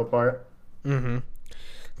in the royal part. Mm-hmm.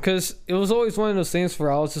 Because it was always one of those things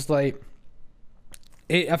where I was just like,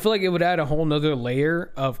 I feel like it would add a whole nother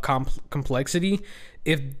layer of complexity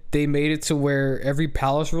if they made it to where every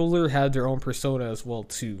palace ruler had their own persona as well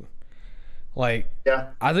too. Like,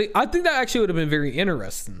 I think that actually would have been very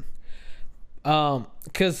interesting.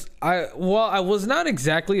 Because I was not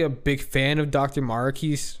exactly a big fan of Dr.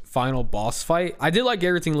 Maruki's final boss fight. I did like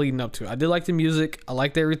everything leading up to it. I did like the music. I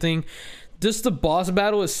liked everything. Just the boss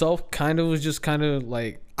battle itself was just kind of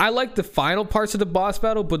like, I liked the final parts of the boss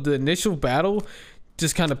battle, but the initial battle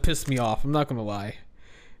just kind of pissed me off. I'm not gonna lie.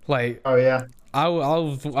 Like, oh yeah, I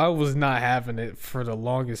was not having it for the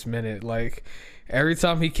longest minute. Like, every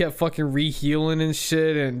time he kept fucking re-healing and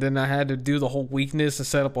shit, and then I had to do the whole weakness and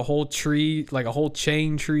set up a whole tree, like a whole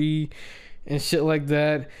chain tree and shit like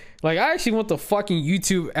that. Like, I actually went to fucking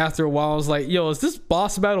YouTube after a while. I was like, yo, is this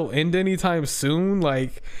boss battle end anytime soon?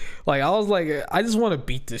 Like I was like, I just want to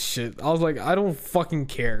beat this shit. I was like, I don't fucking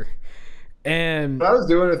care. And what I was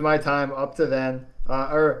doing with my time up to then,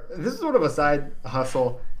 or this is sort of a side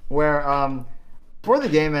hustle where before the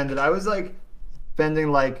game ended, I was like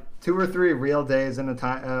spending like 2 or 3 real days at a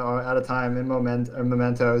time in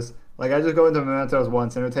mementos. Like, I just go into mementos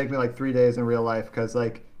once, and it would take me like 3 days in real life because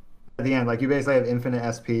like at the end, like, you basically have infinite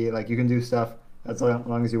SP. Like, you can do stuff as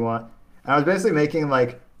long as you want. And I was basically making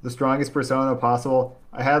like the strongest persona possible.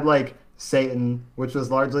 I had like Satan, which was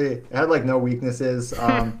largely, it had like no weaknesses.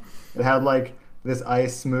 It had like this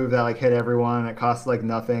ice move that like hit everyone. It cost like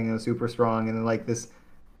nothing. It was super strong. And then like this,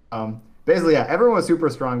 basically, yeah, everyone was super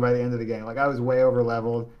strong by the end of the game. Like, I was way over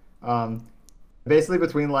leveled. Basically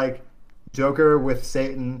between like Joker with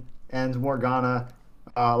Satan and Morgana,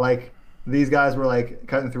 like these guys were like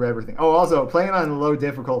cutting through everything. Oh, also playing on low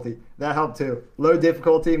difficulty, that helped too. Low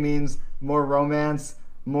difficulty means more romance,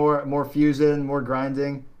 more fusion, more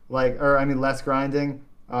grinding. Less grinding.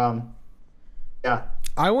 Yeah.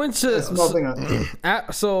 I went to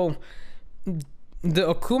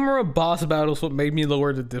The Okumura boss battle is what made me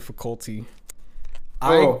lower the difficulty.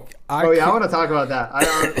 I want to talk about that.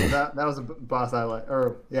 That was a boss I like,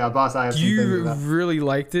 boss I have. You really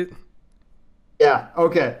liked it? Yeah.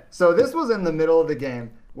 Okay. So this was in the middle of the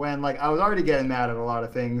game when like I was already getting mad at a lot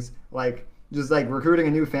of things, like just like recruiting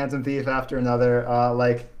a new Phantom Thief after another.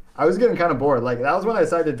 Like I was getting kind of bored. Like that was when I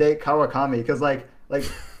decided to date Kawakami because like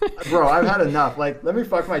bro, I've had enough. Like let me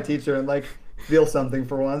fuck my teacher and like feel something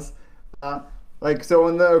for once. Like so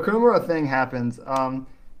when the Okumura thing happened,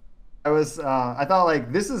 I thought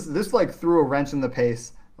like this like threw a wrench in the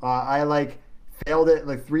pace. I like failed it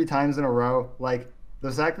like 3 times in a row. Like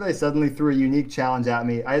the fact that they suddenly threw a unique challenge at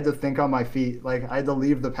me, I had to think on my feet. Like I had to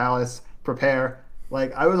leave the palace, prepare.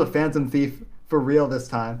 Like I was a Phantom Thief for real this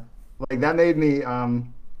time. Like that made me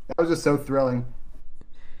that was just so thrilling.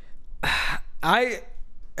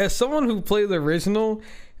 As someone who played the original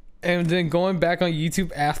and then going back on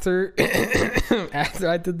YouTube after after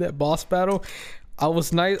I did that boss battle, I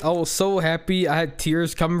was so happy. I had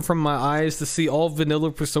tears coming from my eyes to see all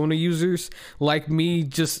vanilla Persona users like me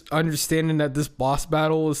just understanding that this boss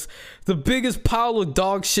battle is the biggest pile of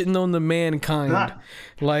dog shit known to mankind.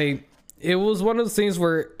 Like, it was one of those things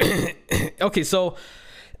where, okay, so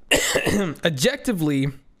objectively,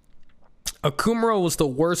 Okumura was the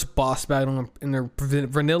worst boss battle in the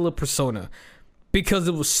vanilla Persona because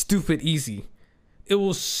it was stupid easy. It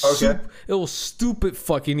was stupid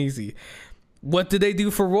fucking easy. What did they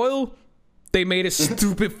do for Royal? They made it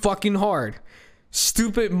stupid fucking hard.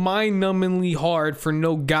 Stupid mind-numbingly hard for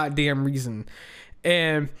no goddamn reason.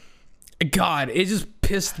 And God, it just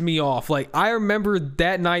pissed me off. Like, I remember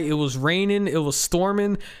that night it was raining, it was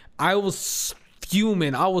storming. I was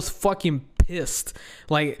fuming. I was fucking pissed.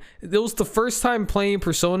 Like, it was the first time playing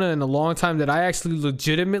Persona in a long time that I actually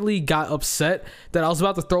legitimately got upset that I was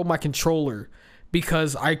about to throw my controller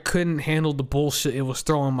because I couldn't handle the bullshit it was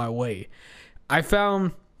throwing my way. I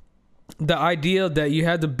found the idea that you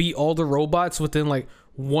had to beat all the robots within like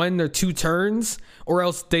 1 or 2 turns or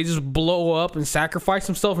else they just blow up and sacrifice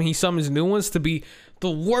himself and he summons new ones to be the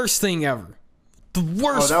worst thing ever. The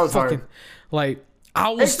worst. That was fucking hard. Like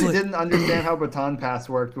I actually didn't understand how Baton Pass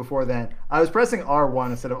worked before then. I was pressing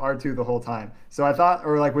R1 instead of R2 the whole time. So I thought,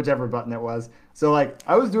 or like whichever button it was. So like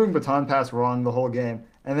I was doing Baton Pass wrong the whole game.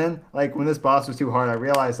 And then like when this boss was too hard, I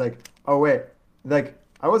realized like, oh wait, like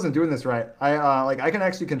I wasn't doing this right. I can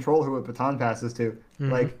actually control who it Baton passes to.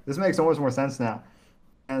 Mm-hmm. Like this makes so much more sense now.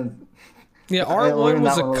 And yeah, R1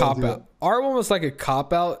 was a cop out. R1 was like a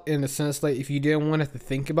cop out in the sense that if you didn't want to have to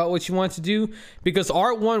think about what you wanted to do, because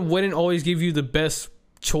R1 wouldn't always give you the best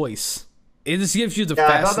choice. It just gives you the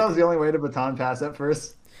fastest. I thought that was the only way to Baton Pass at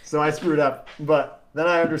first, so I screwed up. But then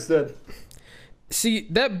I understood. See,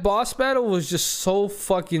 that boss battle was just so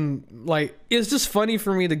fucking, like, it's just funny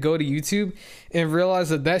for me to go to YouTube and realize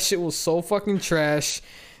that shit was so fucking trash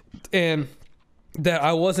and that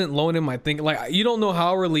I wasn't loaning my thing. Like, you don't know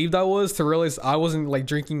how relieved I was to realize I wasn't, like,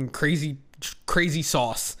 drinking crazy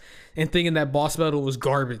sauce and thinking that boss battle was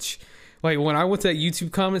garbage. Like, when I went to that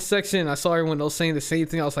YouTube comment section, I saw everyone else saying the same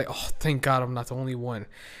thing. I was like, oh, thank God I'm not the only one.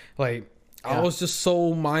 Like, yeah. I was just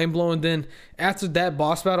so mind-blown. Then, after that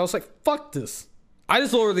boss battle, I was like, fuck this. I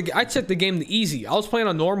just lowered I checked the game to easy. I was playing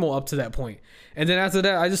on normal up to that point. And then after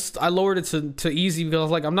that, I lowered it to easy because I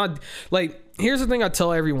was like, I'm not, like, here's the thing I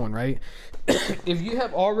tell everyone, right? If you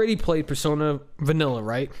have already played Persona Vanilla,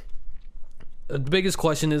 right? The biggest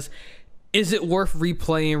question is it worth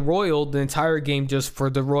replaying Royal the entire game just for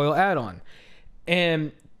the Royal add-on?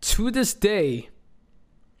 And to this day,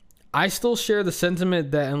 I still share the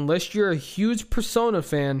sentiment that unless you're a huge Persona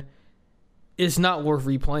fan, it's not worth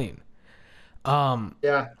replaying.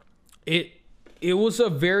 Yeah, it was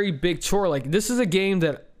a very big chore. Like, this is a game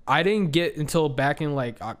that I didn't get until back in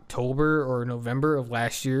like October or November of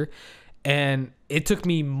last year, and it took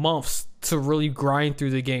me months to really grind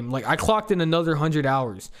through the game. Like, I clocked in another 100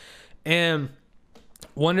 hours, and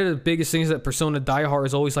one of the biggest things that Persona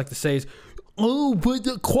diehards always like to say is, oh, but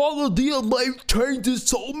the quality of life changes,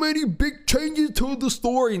 so many big changes to the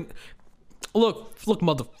story. Look,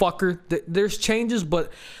 motherfucker, there's changes,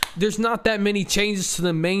 but there's not that many changes to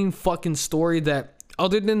the main fucking story that,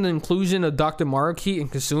 other than the inclusion of Dr. Maruki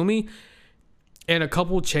and Kasumi and a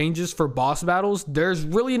couple changes for boss battles, there's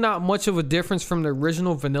really not much of a difference from the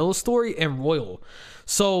original vanilla story and Royal.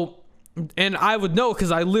 So, and I would know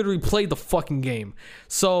because I literally played the fucking game.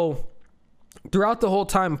 So, throughout the whole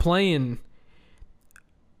time playing,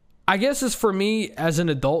 I guess it's for me as an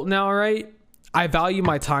adult now, right? I value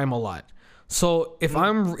my time a lot. So if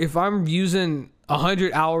I'm using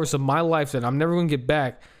 100 hours of my life that I'm never gonna get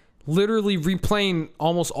back, literally replaying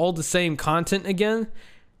almost all the same content again,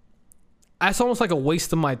 that's almost like a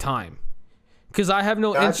waste of my time. Because I have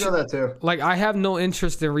no interest. I feel that too. Like, I have no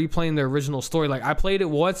interest in replaying the original story. Like, I played it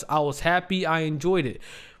once, I was happy, I enjoyed it,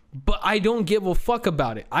 but I don't give a fuck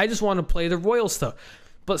about it. I just want to play the Royal stuff.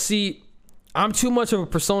 But see, I'm too much of a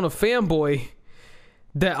Persona fanboy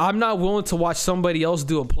that I'm not willing to watch somebody else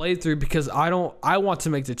do a playthrough, because I want to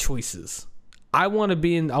make the choices. I want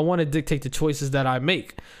to dictate the choices that I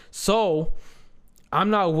make. So I'm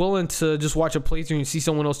not willing to just watch a playthrough and see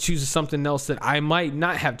someone else choose something else that I might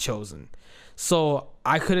not have chosen. So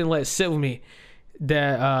I couldn't let it sit with me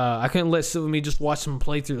just watch some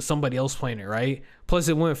playthrough of somebody else playing it, right? Plus,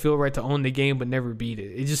 it wouldn't feel right to own the game but never beat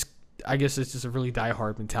it. I guess it's just a really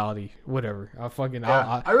diehard mentality. Whatever. I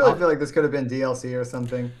really feel like this could have been DLC or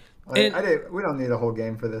something. Like, we don't need a whole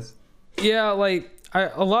game for this. Yeah, like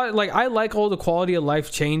I like all the quality of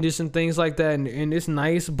life changes and things like that, and it's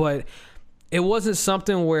nice, but it wasn't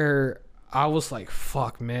something where I was like,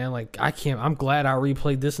 fuck, man, like I'm glad I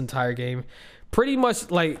replayed this entire game. Pretty much,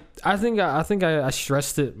 like, I think I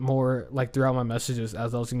stressed it more, like, throughout my messages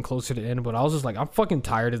as I was getting closer to the end, but I was just like, I'm fucking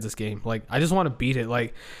tired of this game. Like, I just want to beat it.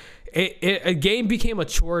 Like, a game became a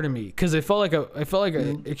chore to me, because it felt like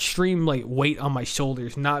an extreme, like, weight on my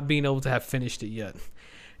shoulders not being able to have finished it yet.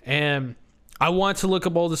 And I want to look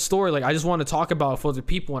up all the story. Like, I just want to talk about it for other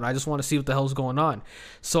people, and I just want to see what the hell's going on.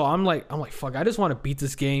 So I'm like, fuck, I just want to beat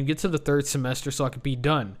this game, get to the third semester so I could be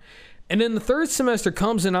done. And then the third semester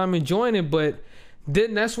comes and I'm enjoying it, but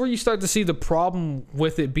then that's where you start to see the problem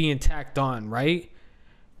with it being tacked on, right?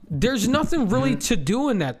 There's nothing really to do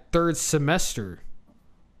in that third semester.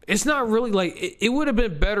 It's not really like, it would have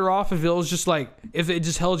been better off if it was just like, if it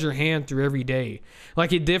just held your hand through every day,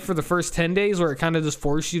 like it did for the first 10 days, where it kind of just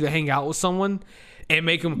forced you to hang out with someone and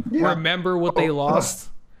make them remember what they lost.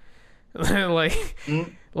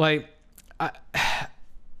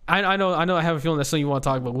 I know I have a feeling that's something you want to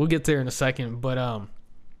talk about. We'll get there in a second, but oh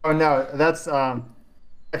no, that's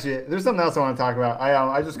actually, there's something else I want to talk about.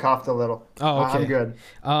 I just coughed a little. Oh, okay.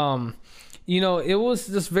 I'm good. It was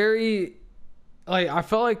just very, like, I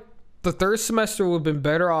felt like the third semester would have been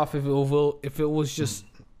better off if it was just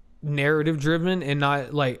narrative driven and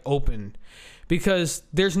not like open, because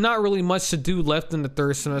there's not really much to do left in the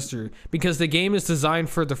third semester, because the game is designed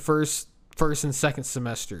for the first and second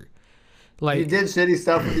semester. Like, you did shitty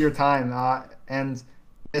stuff with your time and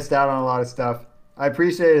missed out on a lot of stuff. I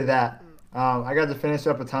appreciated that. I got to finish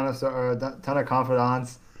up a ton of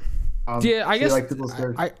confidants.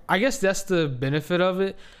 I guess that's the benefit of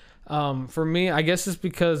it. For me, I guess it's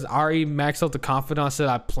because I already maxed out the confidants that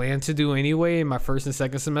I planned to do anyway in my first and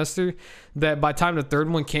second semester, that by the time the third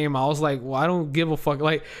one came, I was like, well, I don't give a fuck.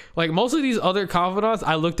 Like most of these other confidants,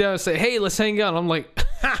 I looked at and said, hey, let's hang out. And I'm like,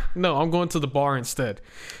 no, I'm going to the bar instead.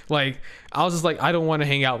 Like, I was just like, I don't want to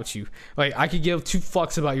hang out with you. Like, I could give two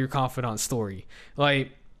fucks about your confidant story.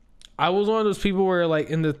 Like, I was one of those people where, like,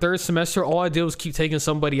 in the third semester, all I did was keep taking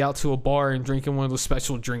somebody out to a bar and drinking one of those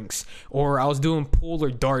special drinks. Or I was doing pool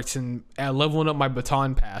or darts and leveling up my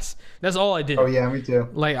baton pass. That's all I did. Oh, yeah, me too.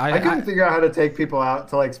 Like, I couldn't figure out how to take people out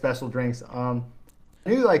to, like, special drinks. I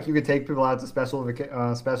knew, like, you could take people out to special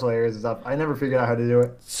areas and stuff. I never figured out how to do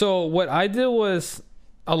it. So what I did was,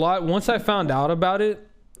 once I found out about it,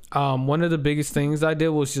 one of the biggest things I did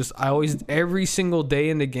was just, every single day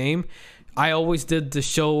in the game, I always did the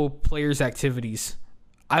show players' activities.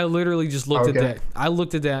 I literally just looked at that. I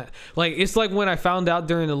looked at that. Like, it's like when I found out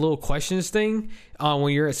during the little questions thing,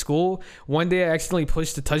 when you're at school, one day I accidentally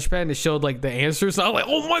pushed the touchpad and it showed, like, the answers. I was like,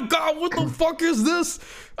 oh my God, what the fuck is this?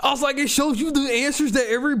 I was like, it shows you the answers that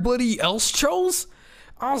everybody else chose?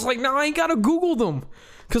 I was like, no, I ain't gotta Google them.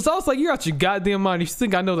 Because I was like, you're out your goddamn mind. You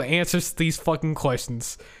think I know the answers to these fucking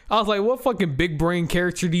questions. I was like, what fucking big brain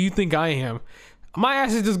character do you think I am? My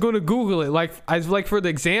ass is just going to Google it. Like for the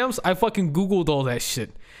exams, I fucking Googled all that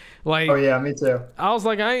shit. Like, oh yeah, me too. I was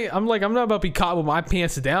like, I'm not about to be caught with my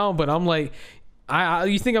pants down, but I'm like,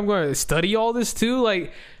 you think I'm going to study all this too?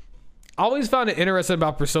 Like, I always found it interesting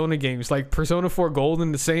about Persona games, like Persona 4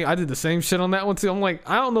 Golden. I did the same shit on that one too. I'm like,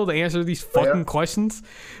 I don't know the answer to these fucking questions.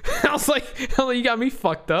 I was like, you got me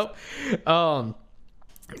fucked up. But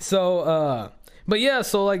yeah,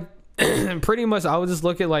 so like, pretty much I would just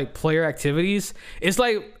look at like player activities. It's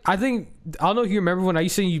like, I don't know if you remember when I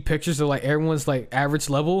used to send you pictures of like everyone's like average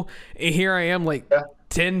level, and here I am like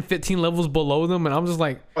 10, 15 levels below them, and I'm just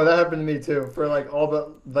like, oh, that happened to me too for like all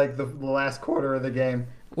but like the last quarter of the game.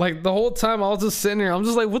 Like, the whole time I was just sitting there, I'm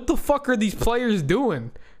just like, what the fuck are these players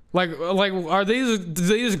doing? Like do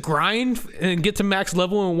they just grind and get to max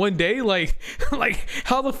level in one day? Like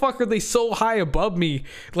how the fuck are they so high above me?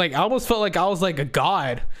 Like, I almost felt like I was like a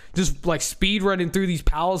god, just like speed running through these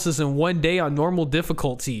palaces in one day on normal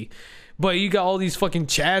difficulty. But you got all these fucking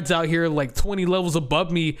Chads out here like 20 levels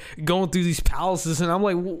above me going through these palaces, and I'm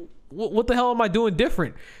like, what the hell am I doing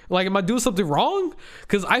different? Like, am I doing something wrong?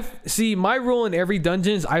 Because I see my rule in every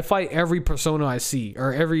dungeon is I fight every persona I see,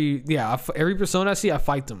 or every persona I see, I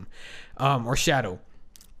fight them, or shadow.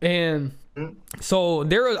 And so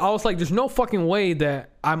I was like, there's no fucking way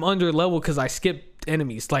that I'm under level because I skipped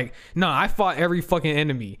enemies. Like, no, I fought every fucking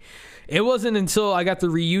enemy. It wasn't until I got the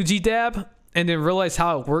Ryuji dab and then realized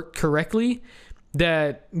how it worked correctly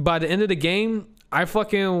that by the end of the game, I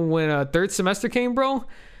fucking, when third semester came, bro,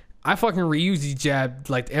 I fucking Ryuji jabbed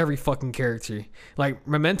like every fucking character. Like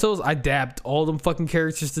Mementos, I dabbed all them fucking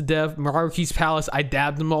characters to death. Maruki's Palace, I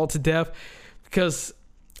dabbed them all to death because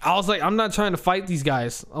I was like, I'm not trying to fight these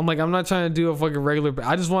guys. I'm like, I'm not trying to do a fucking regular.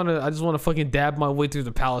 I just want to fucking dab my way through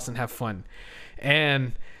the palace and have fun.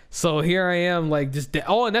 And so here I am, like just.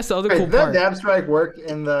 And that's the other cool part. Did dab strike work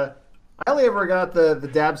in the? I only ever got the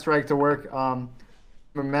dab strike to work.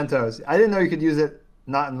 Mementos. I didn't know you could use it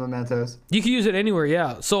not in Mementos. You can use it anywhere,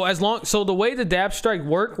 yeah. So the way the dab strike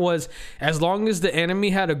worked was as long as the enemy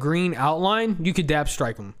had a green outline, you could dab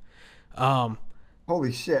strike them.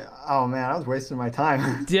 Holy shit! Oh man, I was wasting my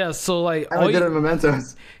time. Yeah, so like I only did it in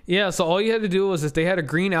Mementos. Yeah, so all you had to do was if they had a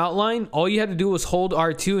green outline, all you had to do was hold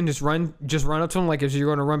R2 and just run up to them like if you're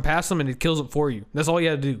going to run past them, and it kills it for you. That's all you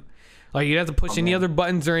had to do. Like you didn't have to push any other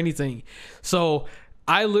buttons or anything. So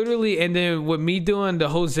I literally, and then with me doing the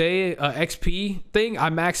Jose XP thing, I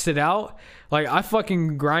maxed it out. Like I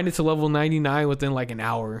fucking grinded to level 99 within like an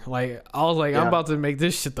hour. Like I was like, I'm about to make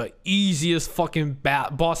this shit the easiest fucking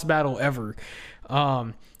boss battle ever.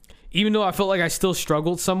 Even though I felt like I still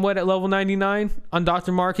struggled somewhat at level 99 on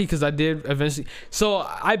Dr. Markey, because I did eventually. So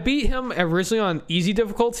I beat him originally on easy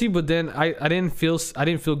difficulty, but then I didn't feel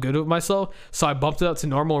good with myself, so I bumped it up to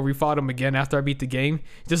normal and refought him again after I beat the game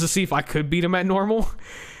just to see if I could beat him at normal,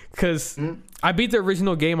 because I beat the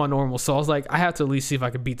original game on normal, so I was like, I have to at least see if I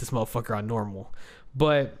could beat this motherfucker on normal.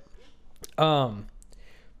 But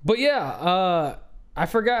yeah, I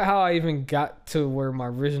forgot how I even got to where my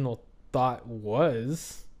original thought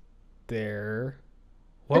was. There.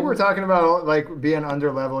 I think we're talking about like being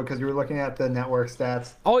under level because you were looking at the network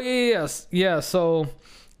stats. Oh yeah. So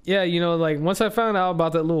yeah, you know, like once I found out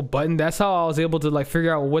about that little button, that's how I was able to like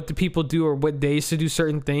figure out what the people do or what days to do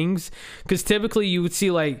certain things. Because typically you would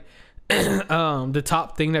see like the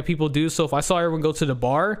top thing that people do. So if I saw everyone go to the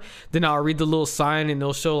bar, then I'll read the little sign and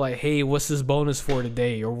they'll show like, hey, what's this bonus for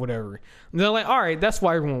today or whatever. And they're like, all right, that's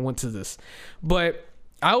why everyone went to this. But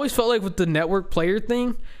I always felt like with the network player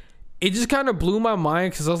thing, it just kind of blew my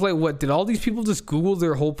mind because I was like, what, did all these people just Google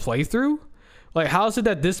their whole playthrough? Like, how is it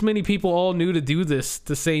that this many people all knew to do the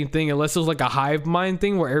same thing, unless it was like a hive mind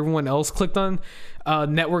thing where everyone else clicked on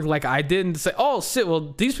network like I did and say, oh shit,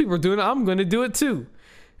 well, these people are doing it, I'm going to do it too.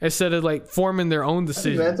 Instead of like forming their own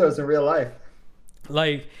decision. Mementos in real life.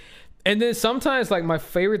 Like, and then sometimes like my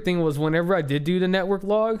favorite thing was whenever I did do the network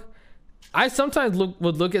log, I sometimes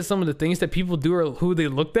would look at some of the things that people do or who they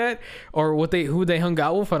looked at or who they hung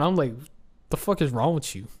out with, and I'm like, the fuck is wrong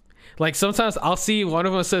with you? Like sometimes I'll see one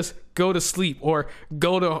of them says go to sleep or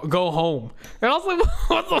go home, and I was like,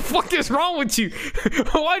 what the fuck is wrong with you?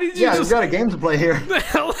 Why did you? Yeah, you got a game to play here.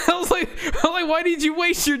 I was like, why did you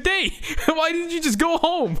waste your day? Why didn't you just go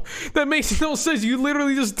home? That makes no sense. You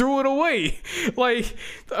literally just threw it away. Like,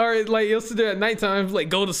 all right, like yesterday at nighttime, like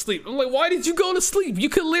go to sleep. I'm like, why did you go to sleep? You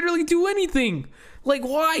could literally do anything. Like,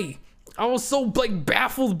 why? I was so like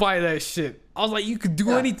baffled by that shit. I was like, you could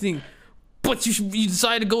do anything. But you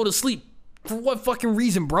decided to go to sleep. For what fucking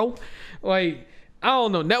reason, bro? Like, I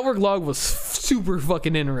don't know. Network log was super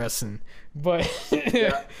fucking interesting. But,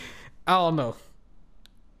 I don't know.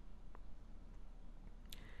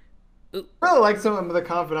 I really like some of the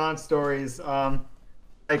Confidant stories. I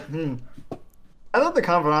thought the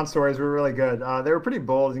Confidant stories were really good. They were pretty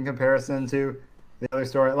bold in comparison to the other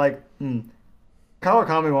story. Like,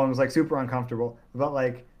 Kawakami one was like super uncomfortable. But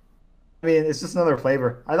like, I mean, it's just another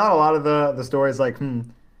flavor. I thought a lot of the stories, like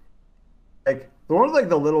the one with like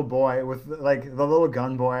the little boy with like the little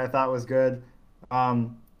gun boy, I thought was good.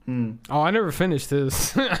 Oh, I never finished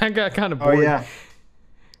this. I got kind of bored. Oh yeah.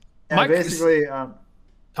 Basically.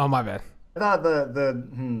 Oh my bad. I thought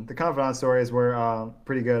the Confidant stories were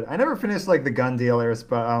pretty good. I never finished like the gun dealers,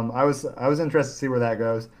 but I was interested to see where that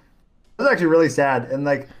goes. It was actually really sad. And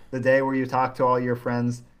like the day where you talk to all your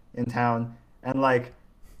friends in town, and like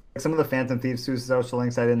some of the Phantom Thieves social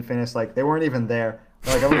links I didn't finish, like they weren't even there.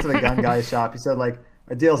 Like I went to the gun guy's shop. He said like,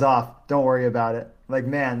 "A deal's off. Don't worry about it." Like,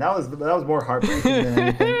 man, that was more heartbreaking than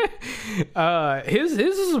anything. His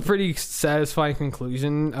is a pretty satisfying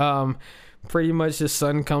conclusion. pretty much his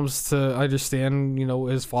son comes to understand, you know,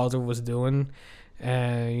 what his father was doing.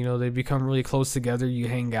 And, you know, they become really close together. You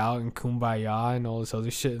hang out and kumbaya and all this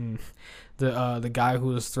other shit. And the guy who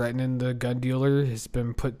was threatening the gun dealer has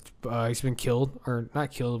been he's been killed, or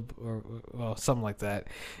not killed, or well, something like that.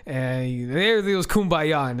 And everything was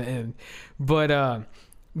kumbaya in the end.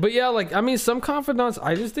 But yeah, like, I mean, some confidants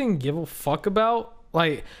I just didn't give a fuck about.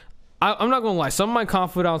 Like, I'm not gonna lie, some of my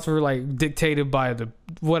confidants were like dictated by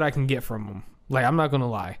what I can get from them. Like, I'm not gonna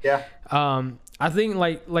lie. Yeah. I think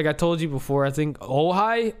like I told you before, I think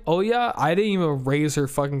Oya, I didn't even raise her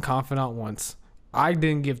fucking confidant once. I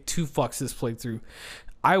didn't give 2 fucks this playthrough.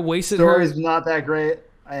 I wasted Story's not that great,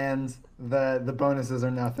 and the bonuses are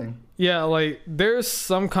nothing. Yeah, like, there's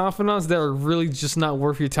some confidants that are really just not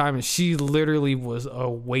worth your time, and she literally was a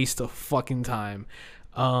waste of fucking time.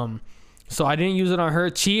 So I didn't use it on her.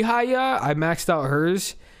 Chihaya, I maxed out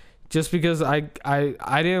hers. Just because I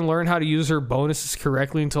didn't learn how to use her bonuses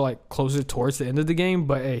correctly until like closer towards the end of the game,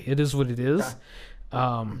 but hey, it is what it is.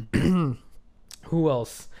 Who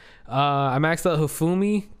else? I maxed out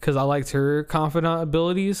Hifumi because I liked her confidant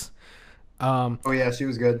abilities. Oh yeah, she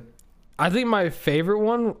was good. I think my favorite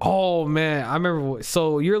one, oh man, I remember.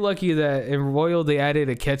 So you're lucky that in Royal they added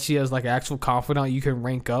Akechi as like an actual confidant you can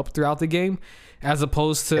rank up throughout the game, as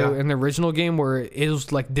opposed to in the original game where it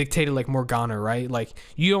was like dictated like Morgana, right? Like,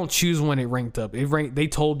 you don't choose when it ranked up. They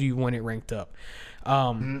told you when it ranked up.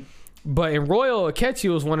 But in Royal,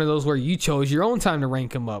 Akechi was one of those where you chose your own time to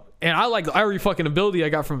rank him up. And I like every fucking ability I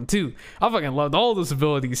got from him too. I fucking loved all those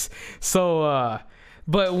abilities. So,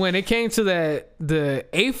 but when it came to the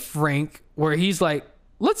 8th rank where he's like,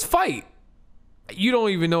 let's fight, you don't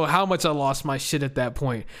even know how much I lost my shit at that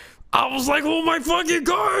point. I was like, oh my fucking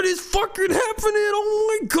god, it's fucking happening.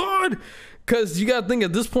 Oh my god. Because you gotta think,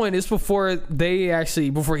 at this point, it's before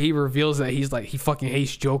he reveals that he fucking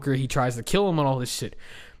hates Joker. He tries to kill him and all this shit.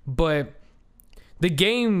 But the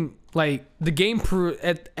game at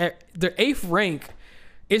the 8th rank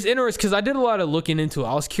is interesting because I did a lot of looking into it.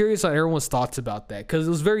 I was curious on everyone's thoughts about that because it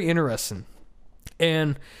was very interesting.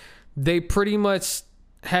 And they pretty much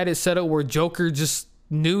had it set up where Joker just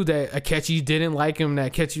knew that Akechi didn't like him,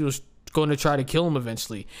 that Akechi was going to try to kill him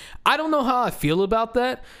eventually. I don't know how I feel about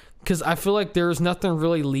that because I feel like there's nothing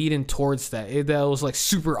really leading towards that. That was like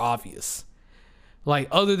super obvious. Like,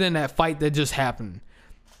 other than that fight that just happened.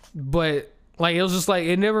 But like, it was just like,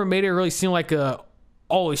 it never made it really seem like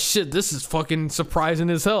oh shit, this is fucking surprising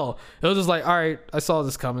as hell. It was just like, all right, I saw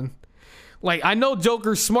this coming. Like, I know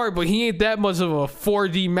Joker's smart, but he ain't that much of a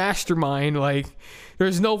 4D mastermind. Like,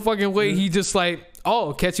 there's no fucking way he just like,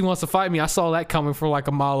 oh, Akechi wants to fight me. I saw that coming from like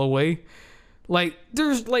a mile away. Like,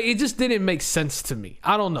 there's like, it just didn't make sense to me.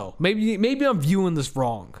 I don't know. Maybe I'm viewing this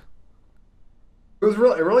wrong. It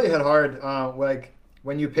really hit hard. Like,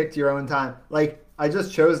 when you picked your own time. Like, I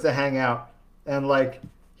just chose to hang out, and like,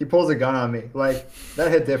 he pulls a gun on me. Like,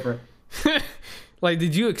 that hit different. Like,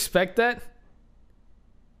 did you expect that?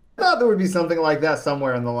 I thought there would be something like that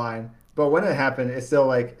somewhere in the line, but when it happened, it still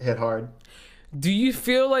like hit hard. Do you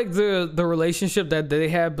feel like the relationship that they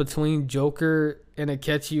had between Joker and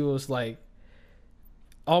Akechi was like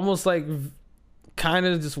almost like kind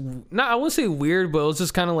of just I wouldn't say weird, but it was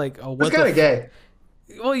just kind of like it's kind of gay.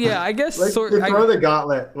 Well, yeah, I guess. Like, you throw the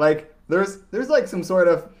gauntlet. Like, there's like some sort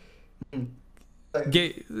of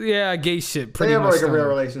gay shit. Pretty they have much like a real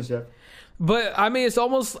relationship. But I mean, it's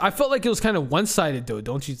almost. I felt like it was kind of one-sided, though.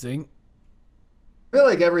 Don't you think? I feel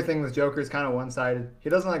like everything with Joker is kind of one-sided. He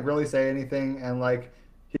doesn't like really say anything, and like,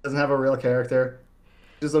 he doesn't have a real character.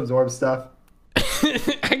 He just absorbs stuff. I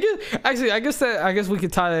guess we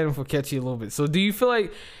could tie that in for Akechi a little bit. So do you feel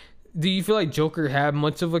like Joker had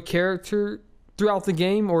much of a character throughout the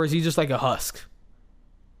game, or is he just like a husk?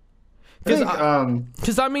 Because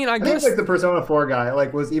I guess like the Persona 4 guy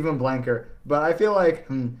like was even blanker, but I feel like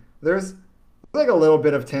there's like a little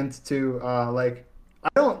bit of tint to like, I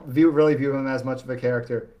don't really view him as much of a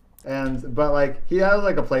character, but like, he has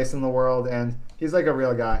like a place in the world and he's like a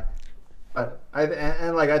real guy. But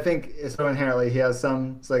I think so inherently he has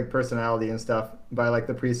some like personality and stuff by like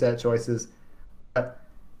the preset choices. But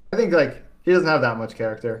I think like he doesn't have that much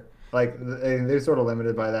character. Like, they're sort of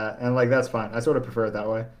limited by that, and like, that's fine. I sort of prefer it that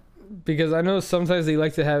way. Because I know sometimes they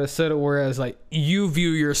like to have it set up whereas like you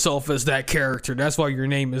view yourself as that character. That's why your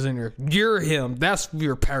name is in there. You're him. That's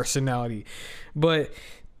your personality. But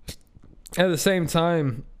at the same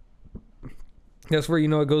time, that's where,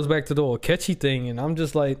 it goes back to the whole Akechi thing, and I'm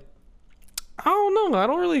just like, I don't know. I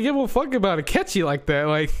don't really give a fuck about Akechi like that.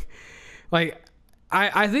 Like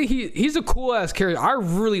I think he's a cool ass character. I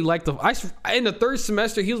really like in the 3rd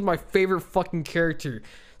semester, he was my favorite fucking character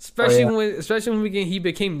especially when he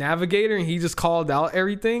became Navigator and he just called out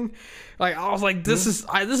everything. Like, I was like, this is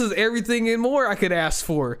everything and more I could ask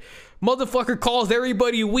for. Motherfucker calls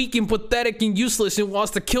everybody weak and pathetic and useless and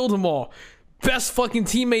wants to kill them all. Best fucking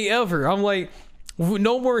teammate ever. I'm like,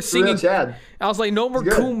 no more singing. I was like, no more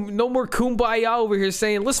kumbaya over here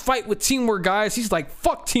saying, let's fight with teamwork, guys. He's like,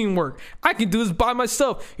 fuck teamwork. I can do this by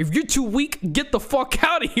myself. If you're too weak, get the fuck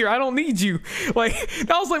out of here. I don't need you. Like,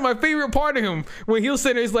 that was like my favorite part of him. When he was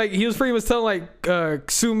sitting there, he's like, he was pretty much telling like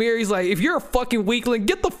Sumire, he's like, if you're a fucking weakling,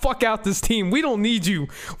 get the fuck out this team. We don't need you.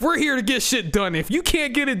 We're here to get shit done. If you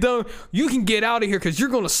can't get it done, you can get out of here because you're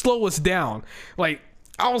gonna slow us down. Like,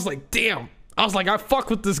 I was like, damn. I was like, I fuck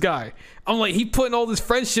with this guy. I'm like, he putting all this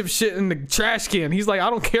friendship shit in the trash can. He's like, I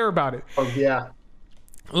don't care about it. Oh, yeah.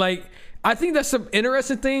 Like, I think that's an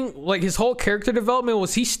interesting thing. Like, his whole character development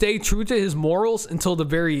was he stayed true to his morals until the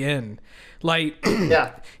very end. Like,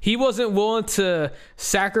 yeah, he wasn't willing to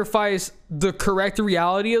sacrifice the correct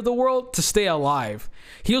reality of the world to stay alive.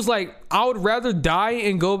 He was like, I would rather die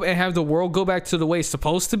and go and have the world go back to the way it's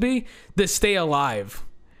supposed to be than stay alive.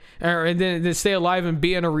 And then stay alive and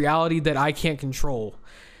be in a reality that I can't control.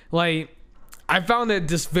 Like, I found that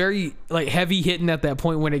just very like heavy hitting at that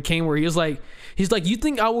point when it came where he's like, you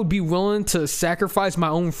think I would be willing to sacrifice my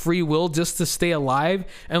own free will just to stay alive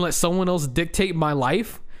and let someone else dictate my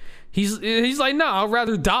life? He's like, no, I'd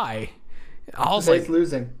rather die. I was like,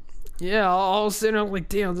 losing. Yeah, I was sitting there like,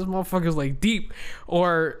 damn, this motherfucker's like deep.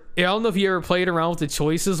 Or I don't know if you ever played around with the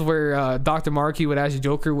choices where Dr. Markey would ask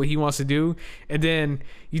Joker what he wants to do, and then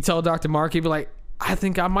you tell Dr. Markey, be like, I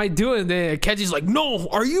think I might do it. And then Akechi's like, no,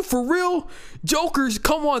 are you for real? Jokers,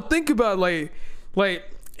 come on, think about it. Like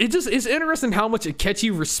it's interesting how much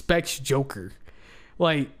Akechi respects Joker.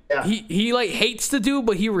 Like, yeah. he like hates the dude,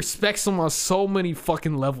 but he respects him on so many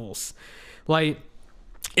fucking levels. Like,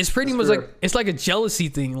 it's pretty much like, it's like a jealousy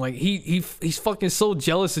thing. Like, he's fucking so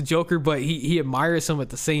jealous of Joker, but he admires him at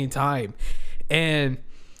the same time. And,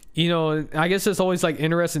 you know, I guess it's always like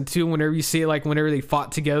interesting too whenever you see it, like whenever they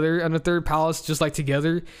fought together on the third palace, just like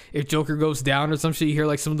together, if Joker goes down or some shit, you hear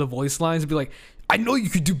like some of the voice lines be like, I know you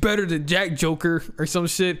could do better than Jack, Joker, or some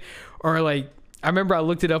shit. Or like, I remember I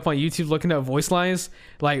looked it up on YouTube looking at voice lines.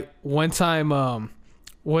 Like, one time,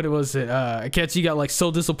 what was it? Akechi got like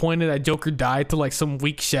so disappointed that Joker died to like some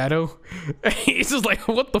weak shadow. He's just like,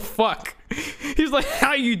 what the fuck? He's like,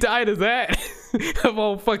 how you die to that? Of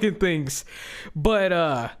all fucking things. But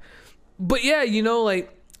yeah, you know,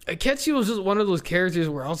 like, Akechi was just one of those characters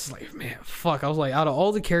where I was just like, man, fuck. I was like, out of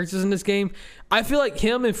all the characters in this game, I feel like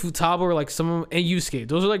him and Futaba are like and Yusuke.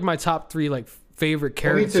 Those are like my top three like favorite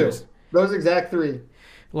characters. Me too. Those exact three.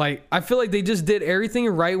 Like, I feel like they just did everything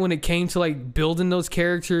right when it came to like building those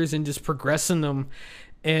characters and just progressing them.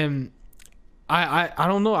 And I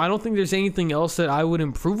don't know. I don't think there's anything else that I would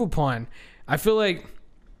improve upon. I feel like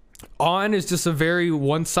Ann is just a very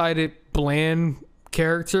one-sided, bland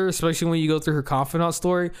character, especially when you go through her confidant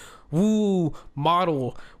story. Woo,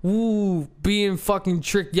 model. Woo, being fucking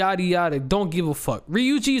tricked, yada yada. Don't give a fuck.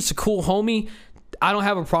 Ryuji is a cool homie. I don't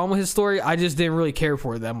have a problem with his story. I just didn't really care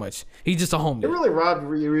for it that much. He's just a homie. It really robbed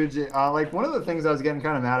Ryuji. Like, one of the things I was getting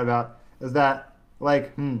kind of mad about is that,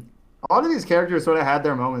 like, a lot of these characters sort of had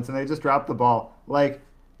their moments and they just dropped the ball. Like,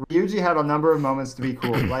 Ryuji had a number of moments to be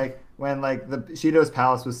cool. Like, when, like, the Shido's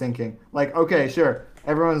palace was sinking. Like, okay, sure,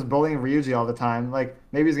 everyone's bullying Ryuji all the time. Like,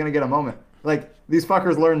 maybe he's going to get a moment. Like, these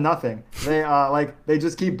fuckers learn nothing. They, they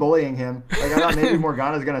just keep bullying him. Like, I thought maybe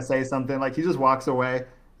Morgana's going to say something. Like, he just walks away.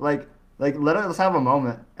 Like, let us have a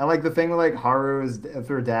moment. And, like, the thing with, like, Haru is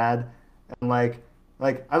her dad. And, like,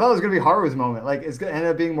 I thought it was going to be Haru's moment. Like, it's going to end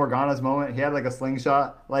up being Morgana's moment. He had, like, a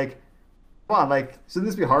slingshot. Like, come on. Like, shouldn't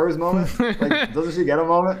this be Haru's moment? Like, doesn't she get a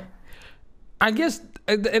moment? I guess,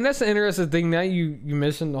 and that's the interesting thing. Now you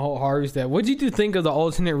mentioned the whole Haru's dad. What did you think of the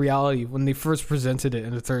alternate reality when they first presented it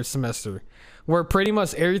in the third semester? Where pretty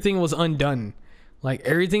much everything was undone. Like,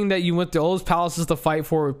 everything that you went to all those palaces to fight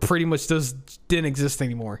for pretty much just didn't exist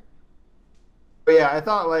anymore. But yeah, I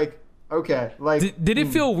thought, like, okay, like, did it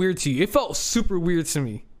feel weird to you? It felt super weird to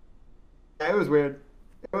me. Yeah, it was weird.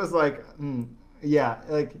 It was like, yeah,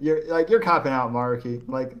 like you're copping out, Maruki.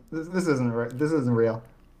 Like, this isn't real.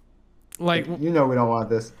 Like, you know, we don't want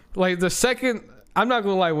this. Like, the second, I'm not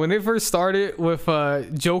gonna lie, when they first started with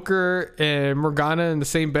Joker and Morgana in the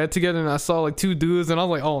same bed together, and I saw like two dudes, and I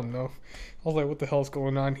was like, oh no. I was like, what the hell's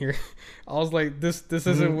going on here? I was like, this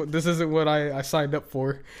isn't what I signed up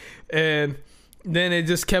for. And then it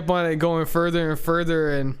just kept on going further and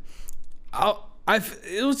further, and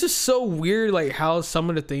it was just so weird, like how some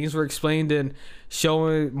of the things were explained and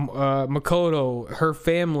showing Makoto, her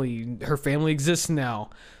family exists now.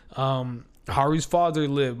 Haru's father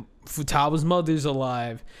lived. Futaba's mother's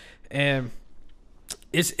alive. And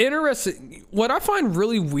it's interesting. What I find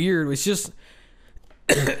really weird is just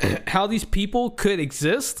how these people could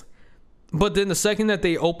exist, but then the second that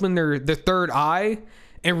they open their third eye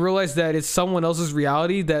and realize that it's someone else's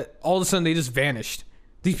reality, that all of a sudden they just vanished.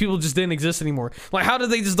 These people just didn't exist anymore. Like, how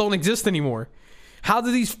did they just don't exist anymore? How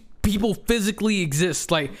do these people physically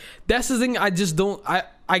exist? Like, that's the thing. I just don't.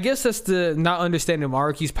 I guess that's the not understanding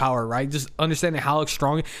Maruki's power, right? Just understanding how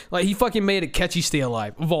strong. Like, he fucking made Akechi stay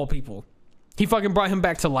alive, of all people. He fucking brought him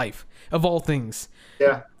back to life, of all things.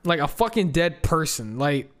 Yeah. Like a fucking dead person.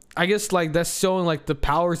 Like, I guess like that's showing like the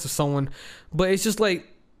powers of someone, but it's just like,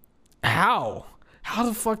 how? How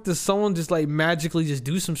the fuck does someone just like magically just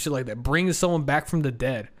do some shit like that? Bring someone back from the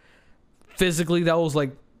dead. Physically, that was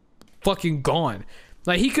like fucking gone.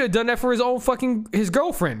 Like, he could have done that for his own fucking, his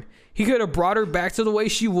girlfriend. He could have brought her back to the way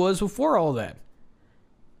she was before all that.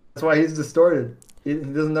 That's why he's distorted. He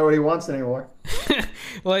doesn't know what he wants anymore.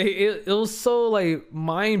 Like, it was so like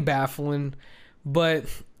mind baffling, but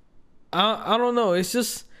I don't know. It's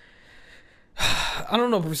just, I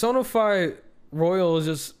don't know. Persona 5 Royal is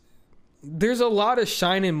just, there's a lot of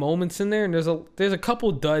shining moments in there, and there's a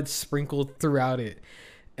couple duds sprinkled throughout it,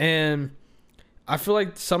 and I feel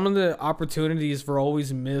like some of the opportunities were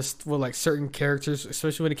always missed with like certain characters,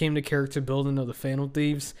 especially when it came to character building of the Phantom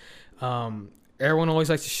Thieves. Everyone always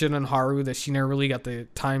likes to shit on Haru that she never really got the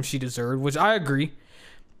time she deserved, which I agree.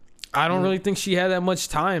 I don't really think she had that much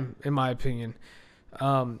time, in my opinion.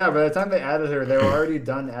 Yeah, by the time they added her, they were already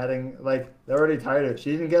done adding, like, they're already tired of it.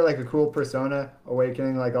 She didn't get, like, a cool persona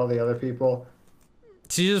awakening like all the other people.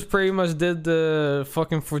 She just pretty much did the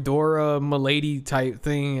fucking fedora milady type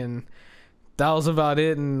thing, and that was about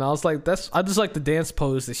it. And I was like, I just like the dance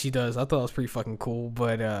pose that she does. I thought it was pretty fucking cool.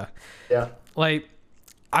 But, yeah. Like,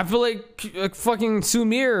 I feel like fucking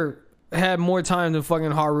Sumire had more time than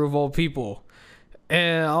fucking Haru of all people.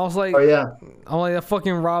 And I was like, oh yeah, I'm like, that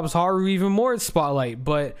fucking robs Haru even more at Spotlight.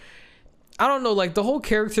 But I don't know, like the whole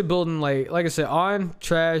character building, like I said, on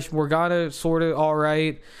trash, Morgana sort of all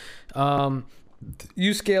right.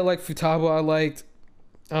 Yusuke I like, Futaba I liked.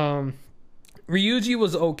 Ryuji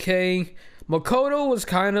was okay. Makoto was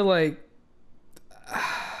kind of like,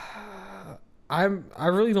 I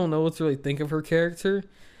really don't know what to really think of her character.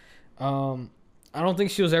 I don't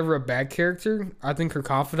think she was ever a bad character. I think her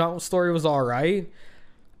confidant story was all right.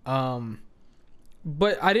 But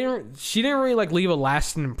she didn't really like leave a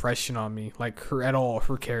lasting impression on me, like her at all,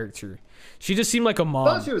 her character. She just seemed like a mom.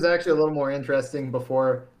 I thought she was actually a little more interesting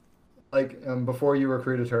before, like, before you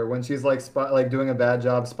recruited her, when she's like doing a bad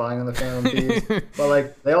job spying on the Phantom Thieves. But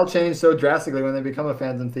like, they all change so drastically when they become a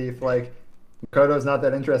Phantom Thief. Like, Makoto's not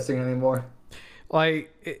that interesting anymore.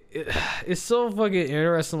 Like, it's so fucking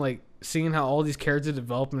interesting, like, seeing how all these characters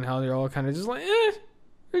develop and how they're all kind of just like,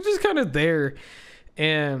 they're just kind of there.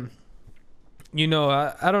 And, you know,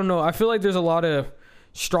 I don't know. I feel like there's a lot of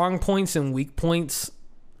strong points and weak points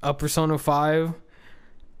of Persona 5.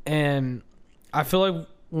 And I feel like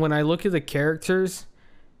when I look at the characters,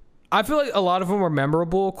 I feel like a lot of them are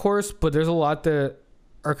memorable, of course, but there's a lot that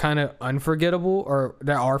are kind of unforgettable or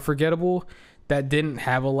that are forgettable that didn't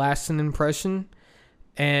have a lasting impression.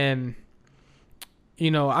 And, you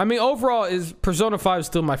know, I mean, overall, Persona 5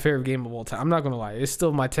 still my favorite game of all time. I'm not going to lie. It's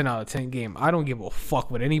still my 10 out of 10 game. I don't give a fuck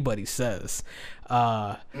what anybody says.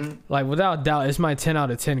 Like, without doubt, it's my 10 out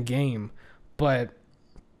of 10 game. But,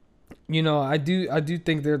 you know, I do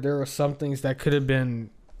think there are some things that could have been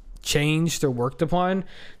changed or worked upon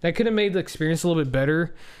that could have made the experience a little bit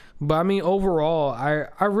better. But, I mean, overall,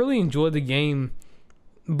 I really enjoyed the game.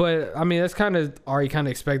 But, I mean, that's kind of already kind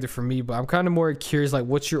of expected from me. But I'm kind of more curious, like,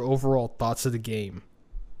 what's your overall thoughts of the game?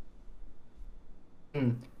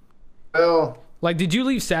 Well, like, did you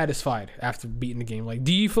leave satisfied after beating the game? Like,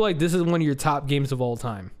 do you feel like this is one of your top games of all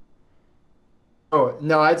time? oh,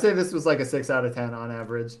 no, I'd say this was like a 6 out of 10 on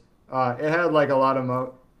average. It had like a lot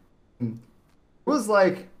of it was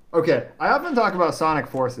like, okay, I often talk about Sonic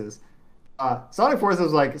Forces. Sonic Forces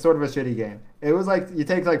was like sort of a shitty game. It was like, you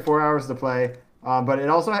take like 4 hours to play. But it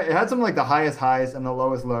also it had some like the highest highs and the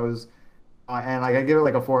lowest lows, and like I give it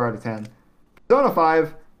like a 4 out of 10. Persona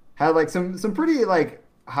 5 had like some pretty like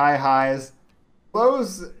high highs.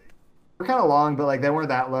 Lows were kind of long, but like they weren't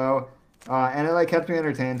that low, and it like kept me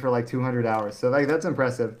entertained for like 200 hours. So like that's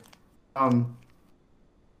impressive.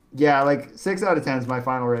 Yeah, like 6 out of 10 is my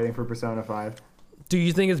final rating for Persona 5. Do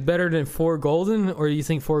you think it's better than 4 Golden, or do you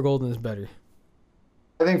think 4 Golden is better?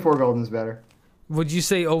 I think 4 Golden is better. Would you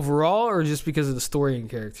say overall, or just because of the story and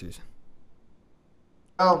characters?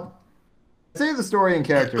 Well, I'd say the story and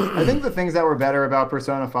characters. I think the things that were better about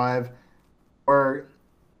Persona 5 were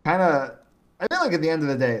kind of I feel like at the end of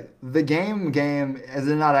the day, the game is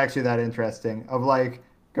not actually that interesting. Of like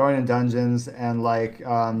going in dungeons and like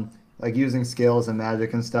using skills and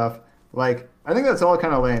magic and stuff. Like I think that's all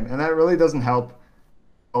kind of lame, and that really doesn't help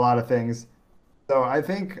a lot of things. So I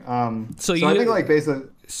think I think like basically.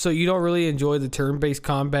 So you don't really enjoy the turn-based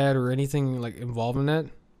combat or anything like involved in that?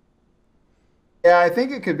 Yeah, I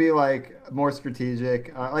think it could be like more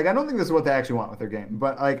strategic. Like I don't think this is what they actually want with their game,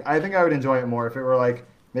 but like I think I would enjoy it more if it were like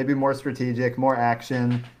maybe more strategic, more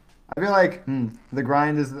action. I feel like the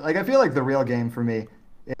grind is like I feel like the real game for me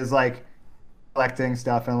is like collecting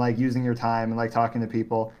stuff and like using your time and like talking to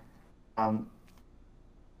people. Um,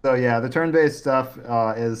 so yeah, the turn-based stuff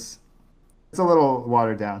is it's a little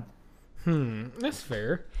watered down. That's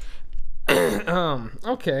fair.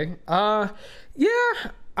 Okay. Yeah,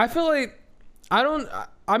 I feel like I don't.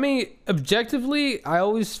 I mean, objectively, I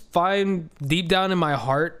always find deep down in my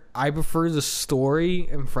heart, I prefer the story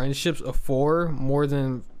and friendships of 4 more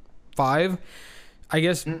than 5. I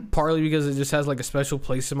guess partly because it just has like a special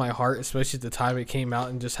place in my heart, especially at the time it came out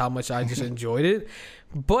and just how much I just enjoyed it.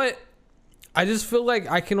 But I just feel like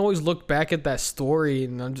I can always look back at that story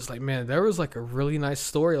and I'm just like, man, there was like a really nice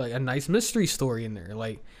story, like a nice mystery story in there.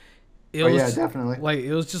 Like, it was, yeah, definitely. Like,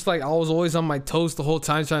 it was just like I was always on my toes the whole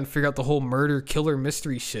time trying to figure out the whole murder killer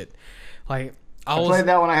mystery shit. Like, I played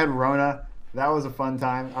that when I had Rona. That was a fun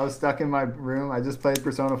time. I was stuck in my room. I just played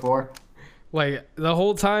Persona 4. Like, the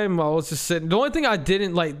whole time I was just sitting. The only thing I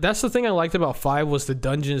didn't like, that's the thing I liked about 5 was the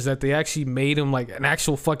dungeons, that they actually made them like an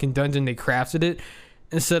actual fucking dungeon. They crafted it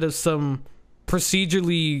instead of some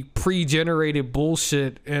procedurally pre-generated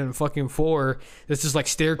bullshit in fucking 4. It's just like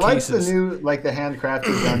staircases. I like the new, like the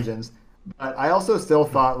handcrafted dungeons, but I also still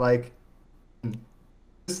thought like,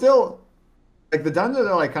 still, like the dungeons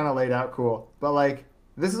are like kind of laid out cool, but like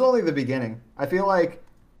this is only the beginning. I feel like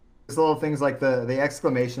there's little things like the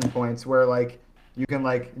exclamation points where like you can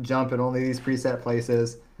like jump in only these preset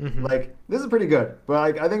places. Like this is pretty good, but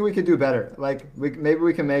like I think we could do better. Like maybe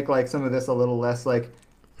we can make like some of this a little less like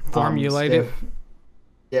formulated.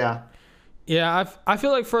 Yeah. I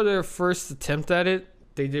feel like for their first attempt at it,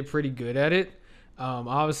 they did pretty good at it.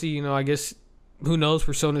 Obviously, you know, I guess who knows,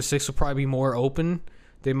 Persona 6 will probably be more open.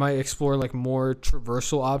 They might explore like more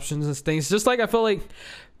traversal options and things. Just like I felt like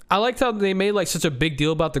I liked how they made like such a big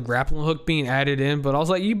deal about the grappling hook being added in, but I was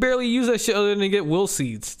like, you barely use that shit other than to get will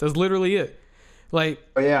seeds. That's literally it. Like,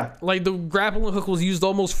 oh yeah, like the grappling hook was used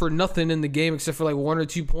almost for nothing in the game except for like 1 or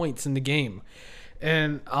 2 points in the game.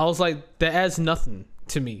 And I was like, that adds nothing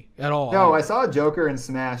to me at all. No, I saw a Joker in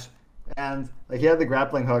Smash, and like he had the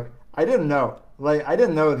grappling hook. I didn't know. Like I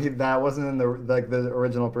didn't know that wasn't in the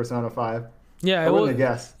original Persona 5. Yeah, I wouldn't have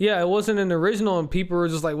guessed. Yeah, it wasn't in the original, and people were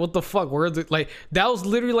just like, "What the fuck? Where the like?" That was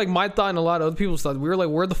literally like my thought, and a lot of other people's thought. We were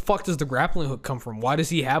like, "Where the fuck does the grappling hook come from? Why does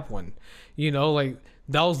he have one?" You know, like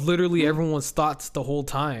that was literally everyone's thoughts the whole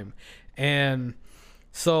time, and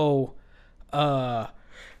so, I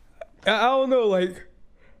don't know, like,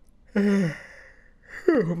 my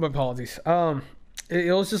apologies.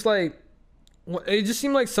 It was just like. It just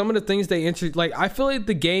seemed like some of the things they introduced, like I feel like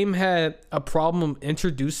the game had a problem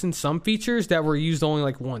introducing some features that were used only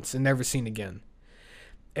like once and never seen again.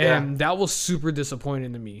 And that was super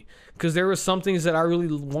disappointing to me because there were some things that I really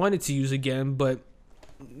wanted to use again, but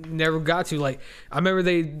never got to. Like I remember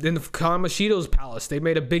they in the Kamoshido's palace, they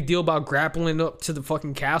made a big deal about grappling up to the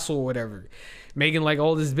fucking castle or whatever, making like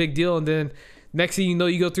all this big deal, and then next thing you know,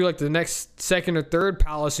 you go through like the next second or third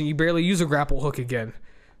palace and you barely use a grapple hook again.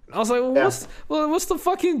 I was like, well, what's the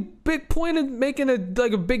fucking big point of making a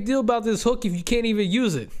big deal about this hook if you can't even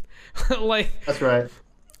use it? Like, that's right.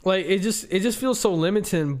 Like it just feels so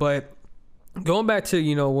limiting. But going back to,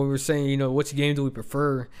 you know, when we were saying, you know, which game do we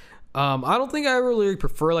prefer? I don't think I really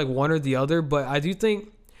prefer like one or the other, but I do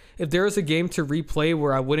think if there was a game to replay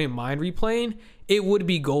where I wouldn't mind replaying, it would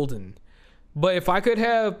be Golden. But if I could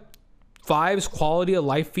have 5's quality of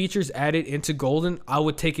life features added into Golden, I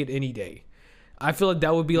would take it any day. I feel like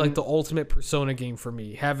that would be like the ultimate Persona game for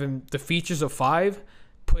me. Having the features of 5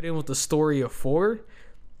 put in with the story of 4,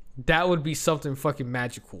 that would be something fucking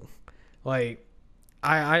magical. Like,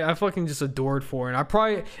 I fucking just adored 4, and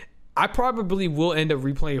I probably will end up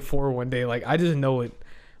replaying 4 one day. Like, I just know it.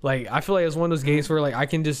 Like, I feel like it's one of those games where like I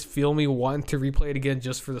can just feel me wanting to replay it again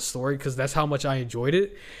just for the story because that's how much I enjoyed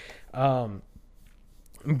it. But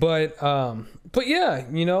yeah,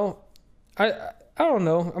 you know, I don't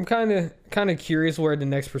know. I'm kind of curious where the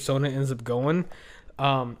next Persona ends up going.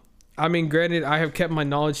 I mean, granted, I have kept my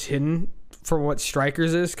knowledge hidden for what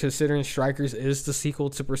Strikers is, considering Strikers is the sequel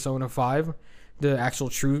to Persona 5, the actual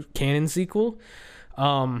true canon sequel.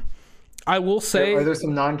 I will say, are there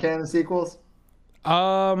some non-canon sequels?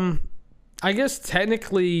 I I guess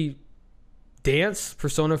technically,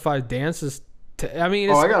 Persona 5 Dance is. I mean,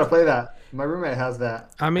 I gotta play that. My roommate has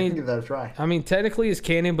that. I can give that a try. I mean, technically it's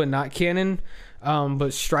canon, but not canon.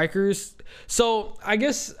 But Strikers. So I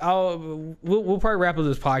guess we'll probably wrap up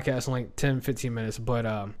this podcast in like 10, 15 minutes. But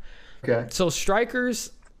okay. So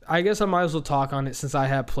Strikers, I guess I might as well talk on it since I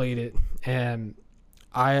have played it, and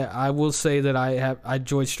I will say that I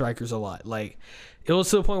enjoyed Strikers a lot. Like, it was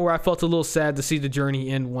to the point where I felt a little sad to see the journey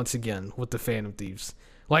end once again with the Phantom Thieves.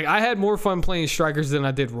 Like, I had more fun playing Strikers than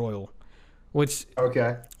I did Royal. Which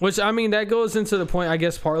I mean, that goes into the point, I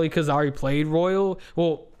guess, partly because I already played Royal.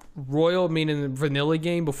 Well, Royal meaning the vanilla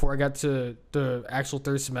game before I got to the actual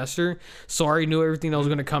third semester. So I already knew everything that was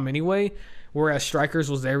going to come anyway. Whereas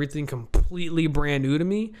Strikers was everything completely brand new to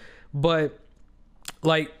me. But,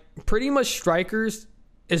 like, pretty much Strikers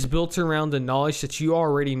is built around the knowledge that you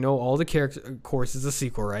already know all the characters. Of course, it's a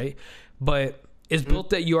sequel, right? But it's built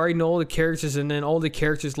that you already know all the characters, and then all the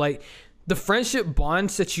characters, like, the friendship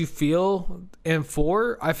bonds that you feel in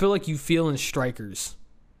 4, I feel like you feel in Strikers.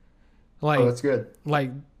 Like, that's good.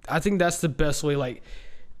 Like, I think that's the best way. Like,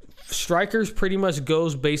 Strikers pretty much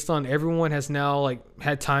goes based on everyone has now, like,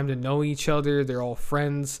 had time to know each other. They're all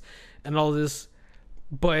friends and all this.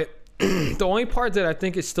 But the only part that I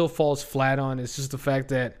think it still falls flat on is just the fact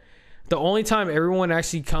that the only time everyone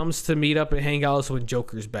actually comes to meet up and hang out is when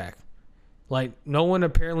Joker's back. Like, no one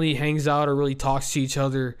apparently hangs out or really talks to each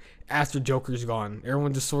other after Joker's gone.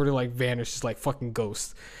 Everyone just sort of, like, vanishes like fucking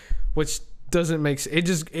ghosts, which doesn't make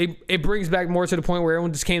sense. It brings back more to the point where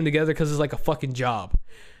everyone just came together because it's like a fucking job,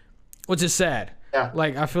 which is sad. Yeah.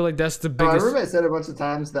 Like, I feel like that's the biggest. My roommate said a bunch of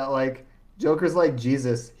times that, like, Joker's like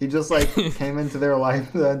Jesus. He just, like, came into their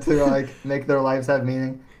life to, like, make their lives have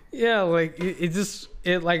meaning. Yeah, like,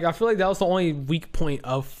 like, I feel like that was the only weak point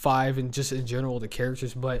of 5 and just in general the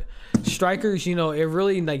characters. But Strikers, you know, it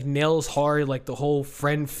really, like, nails hard, like, the whole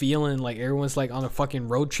friend feeling. Like, everyone's, like, on a fucking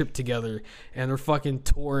road trip together and they're fucking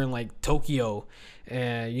touring, like, Tokyo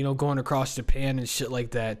and, you know, going across Japan and shit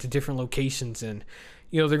like that to different locations, and,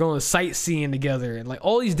 you know, they're going sightseeing together and, like,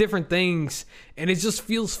 all these different things, and it just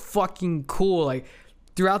feels fucking cool. Like,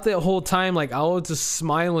 throughout that whole time, like, I was just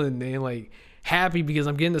smiling and, like, happy because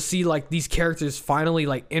I'm getting to see, like, these characters finally,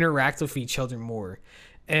 like, interact with each other more,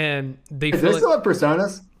 and they feel like, still have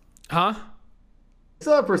personas. Huh?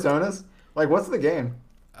 Still have personas. Like, what's the game?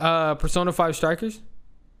 Persona 5 Strikers.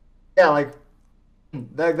 Yeah, like,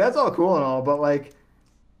 that's all cool and all, but, like,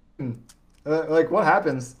 what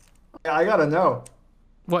happens? I gotta know.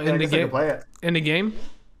 What, in the game? Play it. In the game?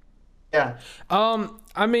 Yeah.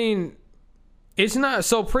 I mean, it's not.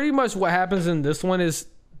 So pretty much what happens in this one is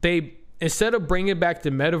they, instead of bringing back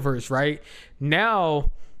the metaverse, right?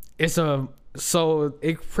 Now so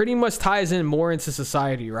it pretty much ties in more into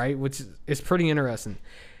society, right? Which is pretty interesting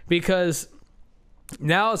because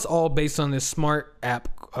now it's all based on this smart app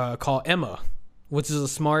called Emma, which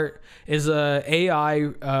is a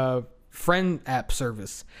AI friend app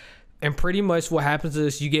service. And pretty much what happens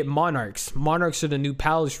is you get monarchs. Monarchs are the new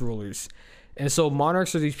palace rulers. And so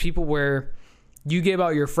monarchs are these people where you give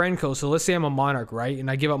out your friend code. So let's say I'm a monarch, right? And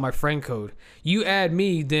I give out my friend code. You add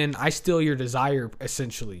me, then I steal your desire,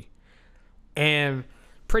 essentially. And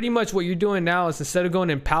pretty much what you're doing now is instead of going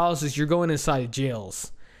in palaces, you're going inside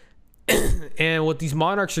jails. And what these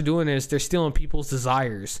monarchs are doing is they're stealing people's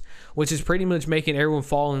desires, which is pretty much making everyone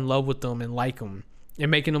fall in love with them and like them and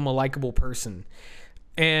making them a likable person.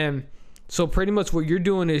 And so pretty much what you're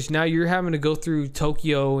doing is now you're having to go through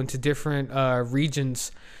Tokyo into different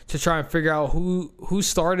regions to try and figure out who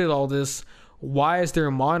started all this, why is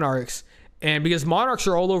there monarchs, and because monarchs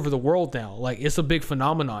are all over the world now. Like, it's a big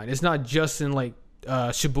phenomenon. It's not just in, like,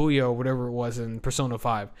 Shibuya or whatever it was in Persona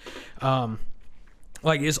 5.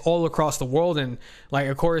 Like, it's all across the world, and, like,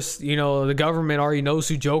 of course, you know, the government already knows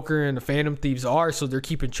who Joker and the Phantom Thieves are, so they're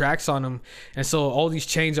keeping tracks on them. And so all these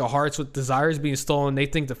chains of hearts with desires being stolen, they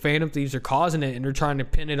think the Phantom Thieves are causing it, and they're trying to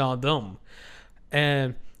pin it on them.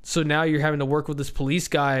 And so now you're having to work with this police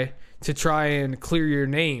guy to try and clear your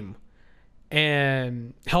name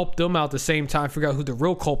and help them out at the same time, figure out who the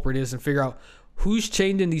real culprit is and figure out who's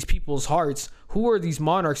changing these people's hearts, who are these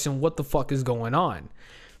monarchs, and what the fuck is going on.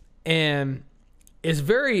 And it's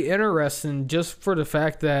very interesting just for the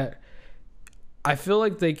fact that I feel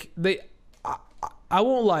like I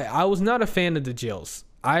won't lie, I was not a fan of the jails.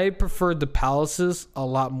 I preferred the palaces a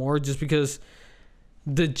lot more just because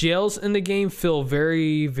the jails in the game feel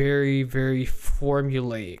very, very, very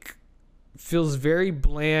formulaic. Feels very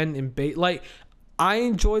bland and like, I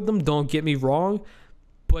enjoyed them, don't get me wrong,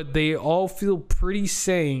 but they all feel pretty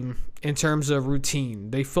same in terms of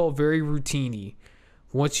routine. They felt very routine-y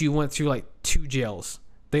once you went through like 2 jails.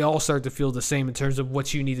 they all start to feel the same in terms of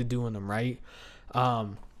what you need to do in them, right?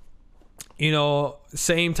 You know,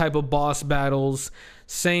 same type of boss battles,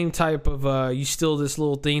 same type of you steal this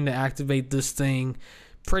little thing to activate this thing.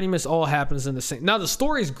 Pretty much all happens in the same. Now the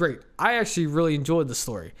story is great. I actually really enjoyed the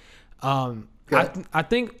story. I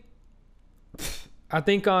think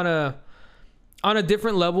on a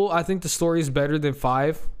different level, I think the story is better than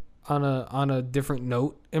 5 on a different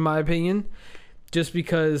note, in my opinion. Just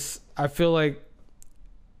because I feel like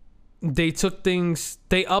they upped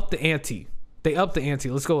the ante.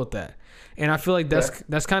 Let's go with that. And I feel like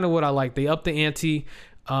that's kind of what I like. They upped the ante.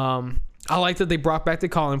 I like that they brought back the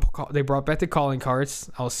calling cards.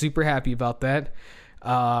 I was super happy about that.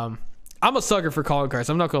 I'm a sucker for calling cards.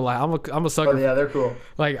 I'm not gonna lie. I'm a sucker. Oh yeah, they're cool.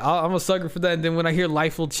 Like I'm a sucker for that. And then when I hear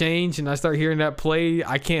 "Life Will Change" and I start hearing that play,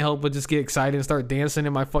 I can't help but just get excited and start dancing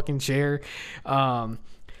in my fucking chair.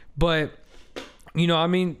 But you know, I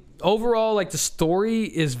mean, overall, like the story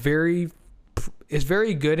is very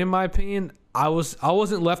good in my opinion. I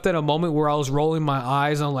wasn't left at a moment where I was rolling my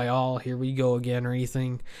eyes on like, oh, here we go again or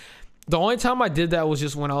anything. The only time I did that was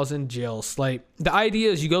just when I was in jails. Like, the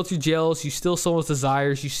idea is you go through jails, you steal someone's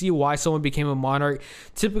desires, you see why someone became a monarch.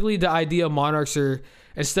 Typically, the idea of monarchs are,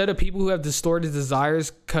 instead of people who have distorted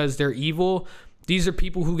desires because they're evil, these are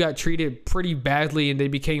people who got treated pretty badly and they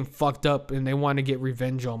became fucked up and they want to get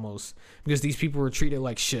revenge almost because these people were treated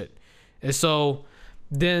like shit. And so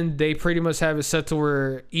then they pretty much have it set to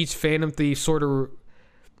where each Phantom Thief sort of,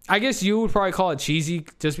 I guess you would probably call it cheesy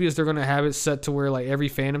just because they're going to have it set to where like every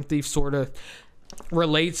Phantom Thief sort of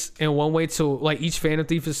relates in one way to like each Phantom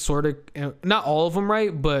Thief is sort of, not all of them,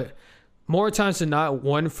 right? But more times than not,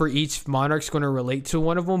 one for each monarch's going to relate to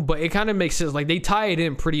one of them. But it kind of makes sense. Like they tie it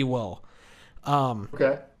in pretty well.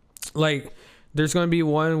 Okay. Like there's going to be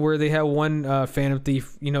one where they have one Phantom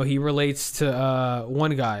Thief, you know, he relates to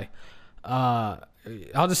one guy.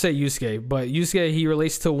 I'll just say Yusuke, but Yusuke, he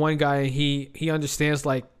relates to one guy and he understands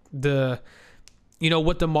like the, you know,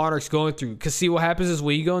 what the monarch's going through. Cause see what happens is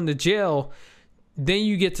when you go into jail, then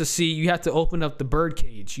you get to see, you have to open up the bird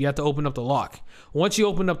cage. You have to open up the lock. Once you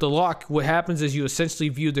open up the lock, what happens is you essentially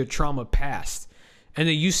view their trauma past. And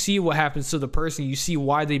then you see what happens to the person. You see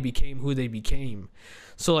why they became who they became.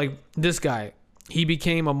 So like this guy, he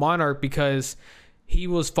became a monarch because he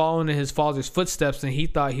was following in his father's footsteps and he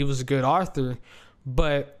thought he was a good author.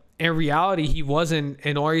 But in reality, he wasn't.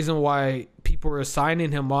 And the only reason why people were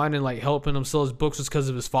assigning him on and like helping him sell his books was because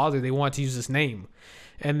of his father. They wanted to use his name.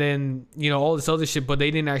 And then, you know, all this other shit, but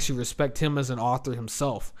they didn't actually respect him as an author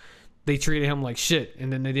himself. They treated him like shit,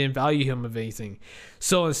 and then they didn't value him of anything.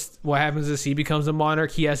 So what happens is he becomes a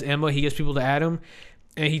monarch. He has Emma. He gets people to add him,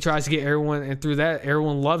 and he tries to get everyone. And through that,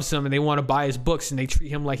 everyone loves him, and they want to buy his books, and they treat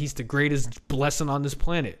him like he's the greatest blessing on this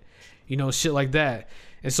planet. You know, shit like that.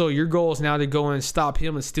 And so your goal is now to go and stop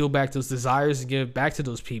him and steal back those desires and give it back to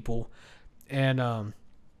those people, and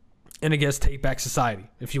I guess take back society,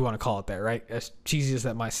 if you want to call it that, right? As cheesy as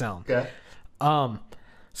that might sound. Okay.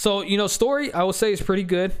 So, you know, story, I would say is pretty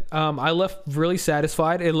good. I left really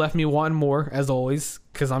satisfied. It left me wanting more, as always,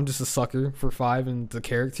 because I'm just a sucker for 5 and the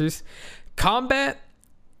characters. Combat,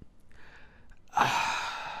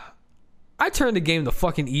 I turned the game to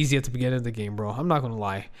fucking easy at the beginning of the game, bro. I'm not going to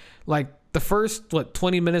lie. Like, the first,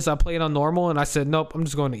 20 minutes I played on normal, and I said, nope, I'm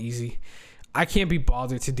just going to easy. I can't be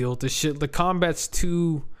bothered to deal with this shit. The combat's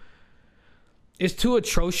too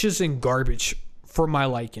atrocious and garbage for my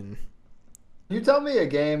liking. Can you tell me a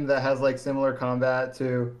game that has like similar combat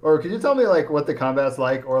to, or could you tell me like what the combat's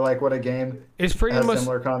like, or like what a game it's pretty has much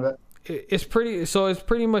similar combat? It's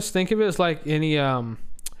pretty much, think of it as like any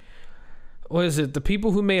what is it? The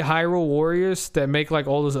people who made Hyrule Warriors that make like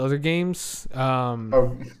all those other games. They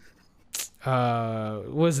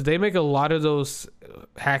make a lot of those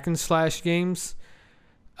hack and slash games.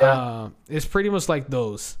 Yeah. It's pretty much like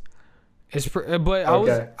those. I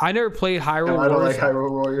never played Hyrule Warriors. I don't like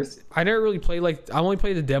Hyrule Warriors. I never really played, I only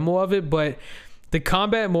played the demo of it, but the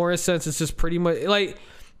combat more in a sense is just pretty much like,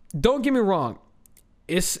 don't get me wrong.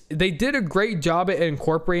 They did a great job at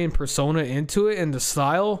incorporating Persona into it and the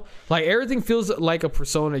style. Like everything feels like a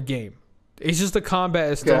Persona game. It's just the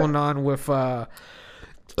combat is going on with, I'm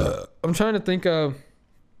trying to think of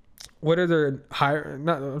what are their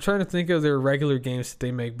I'm trying to think of their regular games that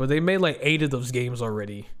they make, but they made like 8 of those games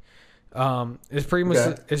already. It's pretty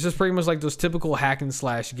much it's just pretty much like those typical hack and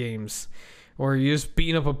slash games where you're just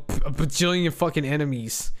beating up a bajillion fucking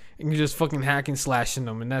enemies and you're just fucking hacking slashing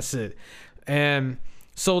them, and that's it. And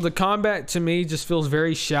so the combat to me just feels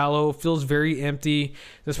very shallow, feels very empty.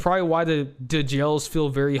 That's probably why the jails feel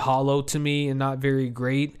very hollow to me and not very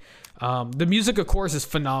great. The music, of course, is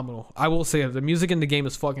phenomenal. I will say that the music in the game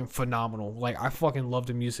is fucking phenomenal. Like, I fucking love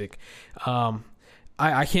the music.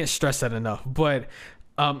 I can't stress that enough. But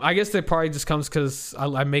I guess that probably just comes because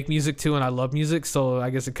I make music too, and I love music, so I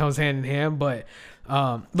guess it comes hand in hand. But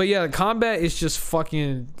yeah, the combat is just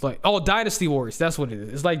fucking like, oh, Dynasty Warriors. That's what it is.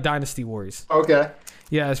 It's like Dynasty Warriors. Okay.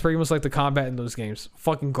 Yeah, it's pretty much like the combat in those games.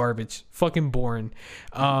 Fucking garbage. Fucking boring.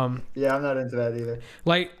 Yeah, I'm not into that either.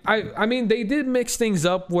 Like, I mean, they did mix things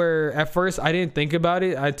up where at first I didn't think about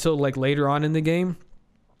it until like later on in the game.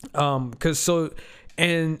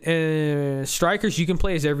 And Strikers, you can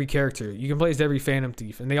play as every character. You can play as every Phantom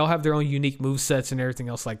Thief, and they all have their own unique movesets and everything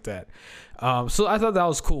else like that. So I thought that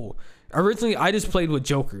was cool. Originally, I just played with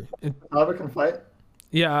Joker. Futaba can fight?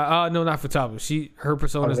 Yeah, no, not Futaba. Her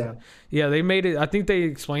persona. Oh, yeah, they made it. I think they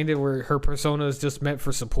explained it where her persona is just meant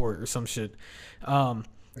for support or some shit. Okay.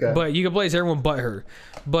 But you can play as everyone but her.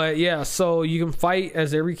 But yeah, so you can fight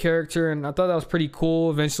as every character, and I thought that was pretty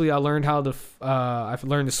cool. Eventually, I learned how to. I've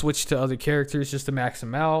learned to switch to other characters just to max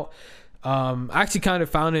them out. I actually kind of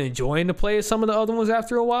found it enjoying to play as some of the other ones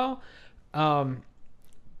after a while.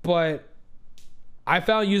 But I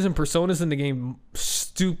found using personas in the game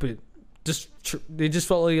stupid. It just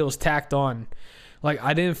felt like it was tacked on. Like,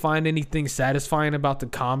 I didn't find anything satisfying about the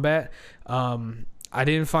combat. I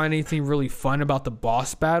didn't find anything really fun about the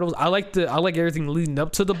boss battles. I like everything leading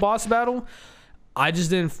up to the boss battle. I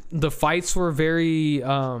just didn't. The fights were very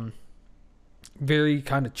kind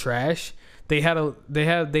of trash. They had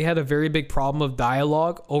a very big problem of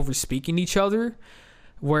dialogue over speaking each other.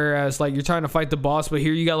 Whereas like you're trying to fight the boss, but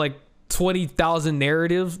here you got like 20,000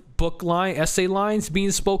 narrative essay lines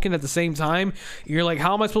being spoken at the same time. You're like,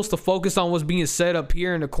 how am I supposed to focus on what's being said up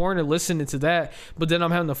here in the corner, listening to that, but then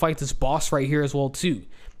I'm having to fight this boss right here as well too?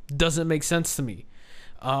 Doesn't make sense to me.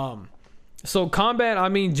 So combat, I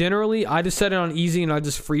mean, generally I just set it on easy and I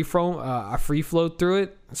just free flowed through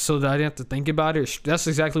it so that I didn't have to think about it. That's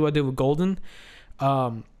exactly what I did with Golden.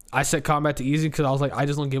 I set combat to easy because I was like, I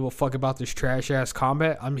just don't give a fuck about this trash ass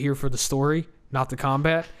combat. I'm here for the story, not the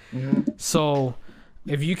combat. Mm-hmm. So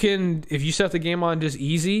if you set the game on just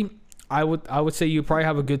easy, I would say you probably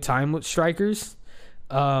have a good time with Strikers.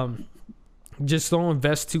 Just don't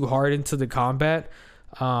invest too hard into the combat.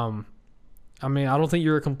 I mean, I don't think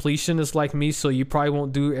you're a completionist like me, so you probably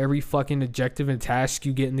won't do every fucking objective and task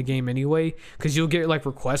you get in the game anyway, because you'll get like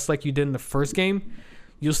requests like you did in the first game.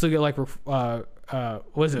 You'll still get like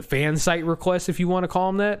what is it, fan site requests, if you want to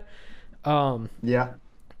call them that. Yeah.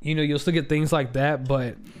 You know, you'll still get things like that,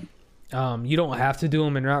 but you don't have to do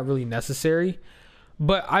them, and they're not really necessary.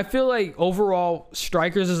 But I feel like overall,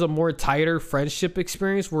 Strikers is a more tighter friendship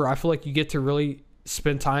experience where I feel like you get to really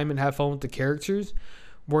spend time and have fun with the characters.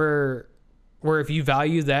 Where if you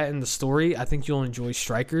value that in the story, I think you'll enjoy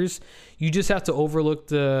Strikers. You just have to overlook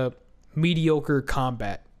the mediocre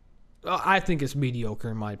combat. I think it's mediocre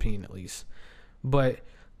in my opinion, at least. But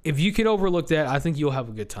if you can overlook that, I think you'll have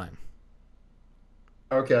a good time.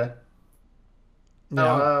 Okay.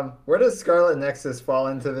 Now, where does Scarlet Nexus fall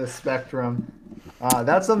into this spectrum?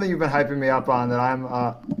 That's something you've been hyping me up on. That I'm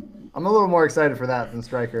a little more excited for that than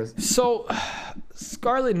Strikers. So,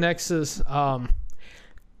 Scarlet Nexus. Well,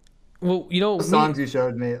 you know, the songs you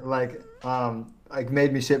showed me, like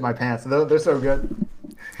made me shit my pants. They're so good.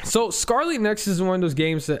 So Scarlet Nexus is one of those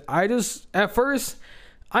games that at first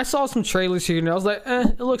I saw some trailers here and I was like,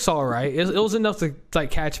 it looks all right. It was enough to like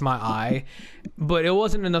catch my eye, but it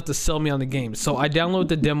wasn't enough to sell me on the game. So I downloaded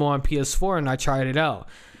the demo on PS4 and I tried it out.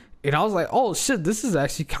 And I was like, oh shit, this is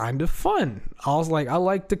actually kind of fun. I was like, I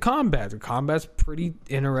like the combat. The combat's pretty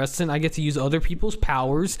interesting. I get to use other people's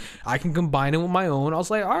powers. I can combine it with my own. I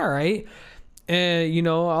was like, all right. And, you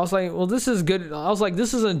know, I was like, well, this is good. I was like,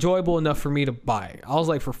 this is enjoyable enough for me to buy. I was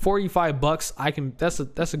like, for $45,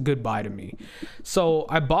 that's a good buy to me. So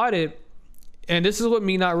I bought it. And this is what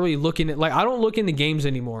me not really looking at, like, I don't look into games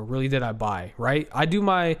anymore, really, that I buy, right? I do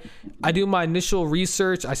my initial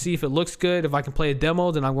research. I see if it looks good. If I can play a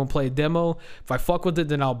demo, then I'm going to play a demo. If I fuck with it,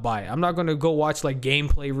 then I'll buy it. I'm not going to go watch like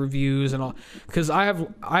gameplay reviews and all, because I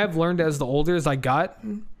have learned as the older as I got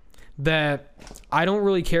that I don't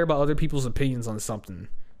really care about other people's opinions on something.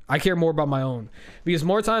 I care more about my own, because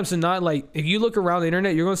more times than not, like, if you look around the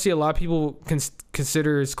internet, you're going to see a lot of people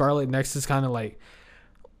consider Scarlet Nexus kind of like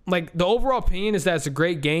the overall opinion is that it's a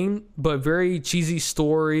great game, but very cheesy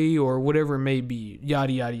story or whatever it may be,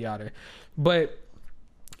 yada, yada, yada. But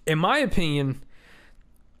in my opinion,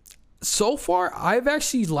 so far, I've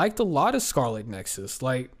actually liked a lot of Scarlet Nexus.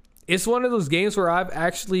 Like, it's one of those games where I've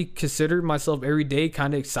actually considered myself every day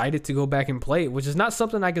kind of excited to go back and play it, which is not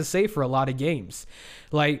something I can say for a lot of games.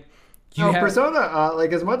 Like, Persona,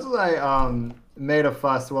 like, as much as made a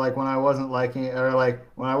fuss like when I wasn't liking it, or like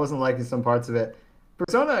when I wasn't liking some parts of it.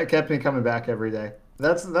 Persona kept me coming back every day.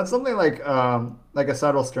 That's something like a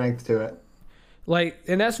subtle strength to it. Like,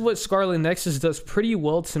 and that's what Scarlet Nexus does pretty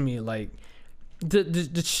well to me. Like,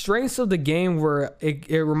 the strengths of the game where it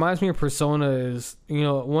reminds me of Persona is, you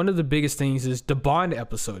know, one of the biggest things is the bond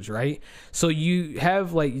episodes, right? So you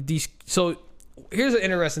have like these. So here's an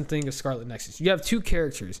interesting thing of Scarlet Nexus. You have two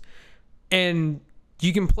characters, and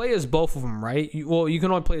you can play as both of them, right? You can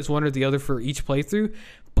only play as one or the other for each playthrough,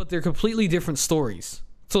 but they're completely different stories.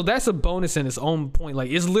 So that's a bonus in its own point. Like,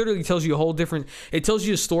 it literally tells you a whole different, it tells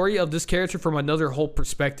you a story of this character from another whole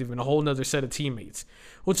perspective and a whole nother set of teammates,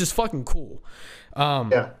 which is fucking cool.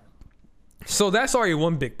 Yeah. So that's already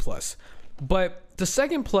one big plus. But the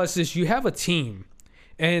second plus is you have a team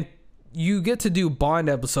and you get to do bond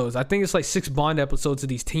episodes. I think it's like 6 bond episodes of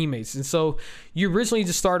these teammates. And so you originally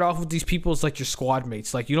just start off with these people as like your squad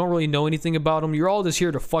mates. Like, you don't really know anything about them. You're all just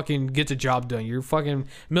here to fucking get the job done. You're fucking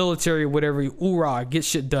military or whatever. Hoorah, get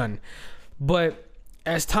shit done. But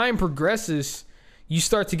as time progresses, you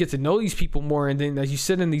start to get to know these people more. And then as you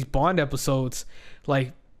sit in these bond episodes,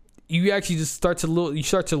 like, you actually just start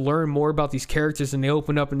to learn more about these characters, and they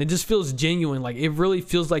open up, and it just feels genuine. Like, it really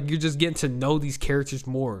feels like you're just getting to know these characters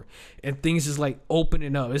more, and things just like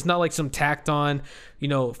opening up. It's not like some tacked on,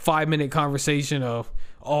 5-minute conversation of,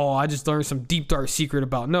 oh, I just learned some deep dark secret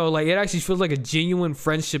about. No, like, it actually feels like a genuine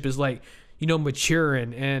friendship is like,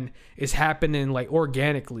 maturing, and it's happening like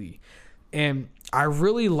organically. And I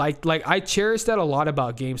really like I cherish that a lot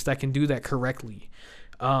about games that can do that correctly.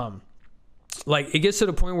 Like, it gets to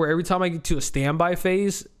the point where every time I get to a standby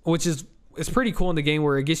phase, which is, it's pretty cool in the game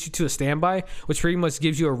where it gets you to a standby, which pretty much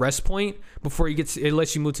gives you a rest point before it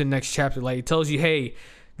lets you move to the next chapter. Like, it tells you, hey,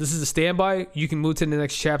 this is a standby. You can move to the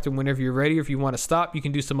next chapter whenever you're ready. If you want to stop, you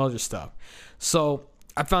can do some other stuff. So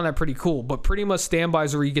I found that pretty cool. But pretty much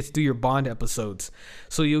standbys are where you get to do your bond episodes.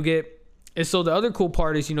 So you'll get, and so the other cool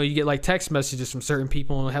part is, you get like text messages from certain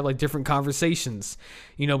people and have like different conversations,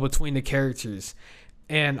 between the characters.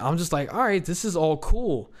 And I'm just like, all right, this is all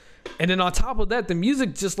cool. And then on top of that, the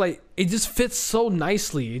music just like, it just fits so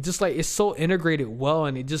nicely. It just like, it's so integrated well,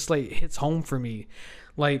 and it just like hits home for me.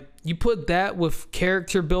 Like, you put that with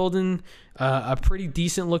character building, a pretty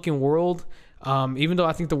decent looking world. Even though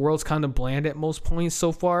I think the world's kind of bland at most points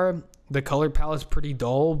so far, the color palette's pretty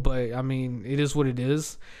dull, but I mean, it is what it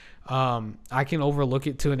is. I can overlook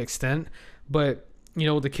it to an extent, but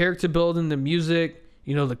the character building, the music,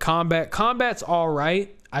 the combat's all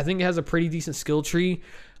right. I think it has a pretty decent skill tree.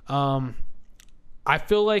 I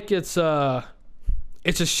feel like it's a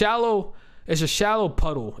shallow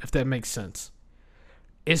puddle, if that makes sense.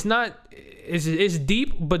 It's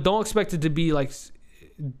deep, but don't expect it to be like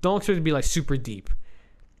super deep.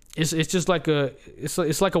 It's just like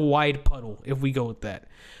it's like a wide puddle, if we go with that.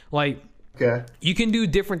 Like, okay, you can do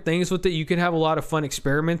different things with it. You can have a lot of fun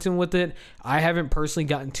experimenting with it. I haven't personally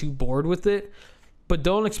gotten too bored with it. But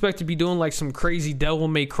don't expect to be doing like some crazy Devil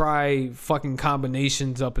May Cry fucking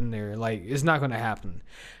combinations up in there. Like, it's not going to happen.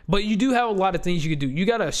 But you do have a lot of things you can do. You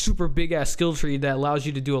got a super big ass skill tree that allows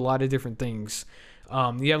you to do a lot of different things.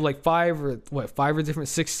 You have like 5 or different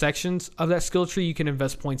 6 sections of that skill tree you can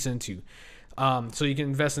invest points into. So you can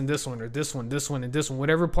invest in this one or this one, this one, and this one,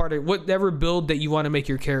 whatever build that you want to make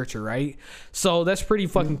your character, right? So that's pretty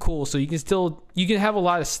fucking cool. So you can have a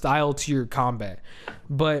lot of style to your combat.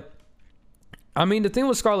 But I mean, the thing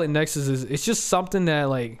with Scarlet Nexus is it's just something that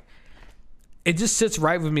like, it just sits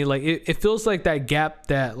right with me. Like, it feels like that gap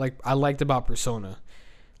that like I liked about Persona.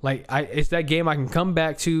 Like, it's that game I can come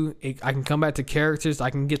back to. I can come back to characters.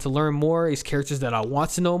 I can get to learn more. It's characters that I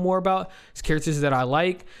want to know more about. It's characters that I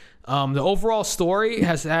like. The overall story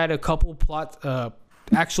has had a couple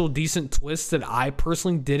actual decent twists that I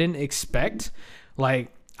personally didn't expect.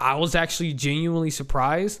 Like, I was actually genuinely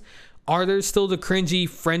surprised. Are there still the cringy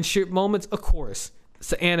friendship moments? Of course.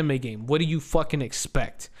 It's an anime game. What do you fucking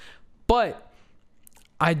expect? But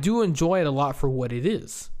I do enjoy it a lot for what it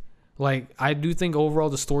is. Like, I do think overall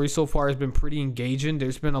the story so far has been pretty engaging.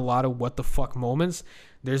 There's been a lot of what the fuck moments.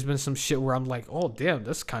 There's been some shit where I'm like, oh, damn,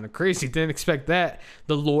 that's kind of crazy. Didn't expect that.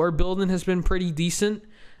 The lore building has been pretty decent.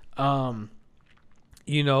 Like,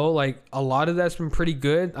 a lot of that's been pretty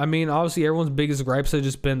good. I mean, obviously, everyone's biggest gripes have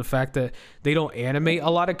just been the fact that they don't animate a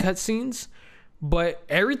lot of cutscenes, but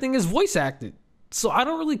everything is voice acted. So I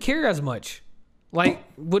don't really care as much. Like,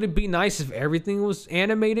 would it be nice if everything was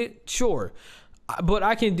animated? Sure. But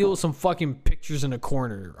I can deal with some fucking pictures in a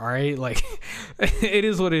corner, all right? Like, it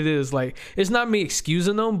is what it is. Like, it's not me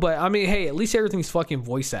excusing them, but I mean, hey, at least everything's fucking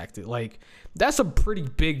voice acted. Like, that's a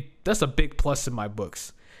big plus in my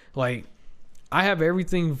books. Like, I have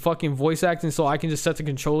everything fucking voice acting, so I can just set the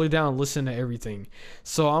controller down and listen to everything.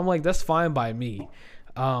 So I'm like, that's fine by me.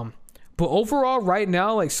 But overall, right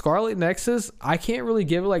now, like Scarlet Nexus, I can't really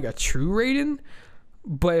give it like a true rating.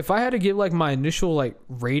 But if I had to give like my initial like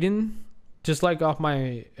rating, just like off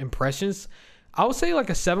my impressions, I would say like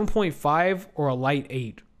a 7.5 or a light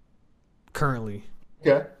 8 currently.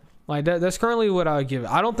 Okay. Like that's currently what I would give it.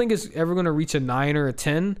 I don't think it's ever going to reach a 9 or a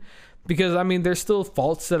 10 because I mean there's still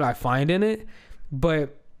faults that I find in it,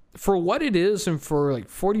 but for what it is and for like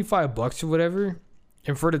 $45 or whatever,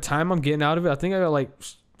 and for the time I'm getting out of it, I think I got like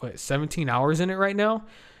 17 hours in it right now.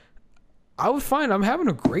 I would find I'm having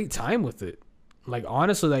a great time with it. Like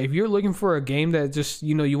honestly, like if you're looking for a game that just,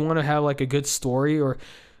 you know, you want to have like a good story, or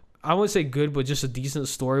I wouldn't say good, but just a decent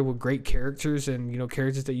story with great characters and, you know,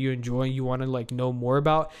 characters that you enjoy and you want to like know more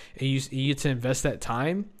about, and you get to invest that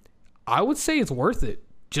time, I would say it's worth it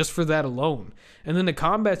just for that alone. And then the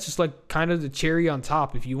combat's just like kind of the cherry on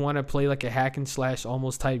top. If you want to play like a hack and slash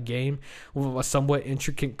almost type game with a somewhat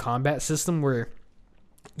intricate combat system where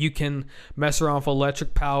you can mess around with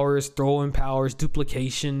electric powers, throw-in powers,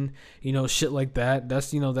 duplication, you know, shit like that.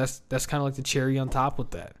 That's, you know, that's kind of like the cherry on top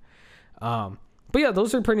with that. But yeah,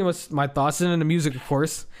 those are pretty much my thoughts. And then the music, of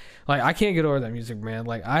course, like I can't get over that music, man.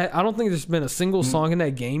 Like I don't think there's been a single song in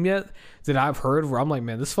that game yet that I've heard where I'm like,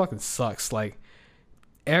 man, this fucking sucks. Like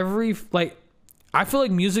I feel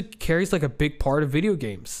like music carries like a big part of video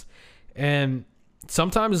games, and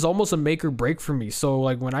sometimes it's almost a make or break for me. So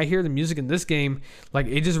like when I hear the music in this game, like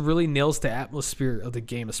it just really nails the atmosphere of the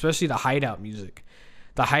game, especially the hideout music.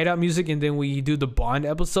 And then when you do the Bond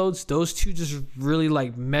episodes, those two just really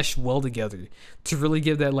like mesh well together to really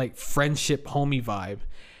give that like friendship homie vibe.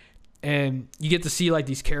 And you get to see like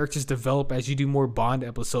these characters develop as you do more Bond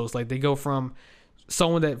episodes. Like they go from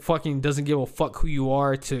someone that fucking doesn't give a fuck who you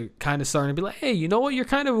are to kind of starting to be like, hey, you know what, you're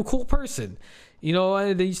kind of a cool person, you know,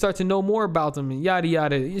 and then you start to know more about them and yada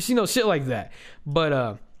yada, you know, shit like that.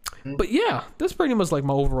 But yeah, that's pretty much like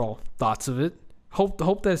my overall thoughts of it.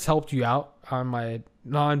 Hope that's helped you out on my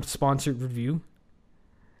non-sponsored review.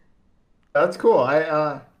 That's cool.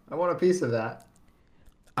 I want a piece of that.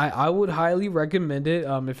 I would highly recommend it.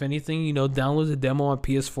 If anything, you know, download the demo on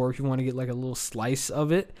PS4 if you want to get like a little slice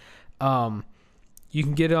of it. You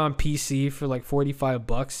can get it on PC for like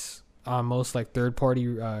 $45 on most like third-party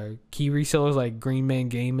key resellers like Green Man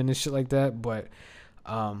Gaming and shit like that. But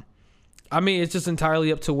I mean, it's just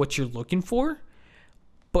entirely up to what you're looking for.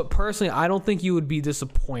 But personally, I don't think you would be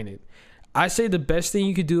disappointed. I say the best thing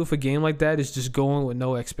you could do with a game like that is just go in with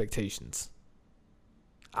no expectations.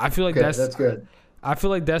 I feel like that's good. I feel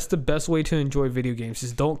like that's the best way to enjoy video games,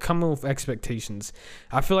 is don't come in with expectations.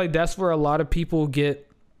 I feel like that's where a lot of people get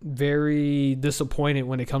very disappointed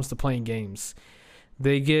when it comes to playing games.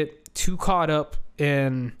 They get too caught up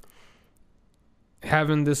in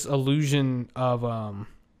having this illusion of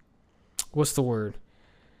what's the word?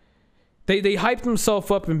 They hype themselves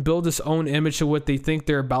up and build this own image of what they think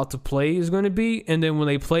they're about to play is going to be, and then when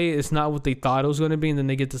they play it, it's not what they thought it was going to be, and then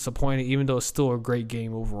they get disappointed, even though it's still a great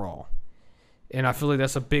game overall. And I feel like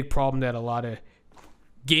that's a big problem that a lot of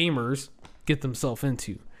gamers get themselves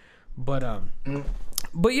into. But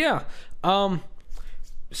yeah.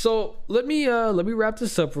 So let me wrap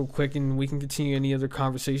this up real quick, and we can continue any other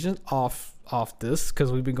conversations off this, because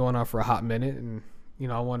we've been going on for a hot minute, and you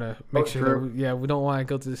know, I want to make sure that we don't want to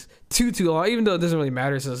go to this too long, even though it doesn't really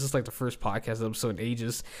matter since it's like the first podcast episode in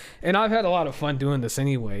ages, and I've had a lot of fun doing this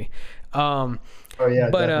anyway. But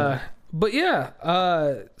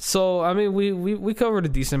yeah, so I mean, we covered a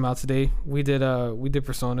decent amount today. We did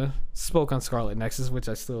Persona, spoke on Scarlet Nexus, which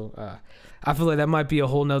I still I feel like that might be a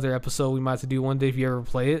whole nother episode we might have to do one day. If you ever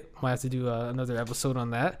play it, might have to do another episode on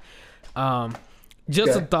that.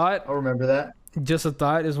 Just a thought. I'll remember that. Just a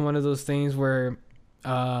thought is one of those things where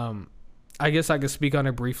I guess I could speak on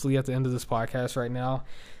it briefly at the end of this podcast right now.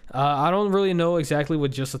 I don't really know exactly what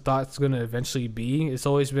Just a Thought's going to eventually be. It's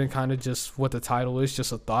always been kind of just what the title is,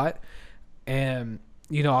 Just a Thought. And,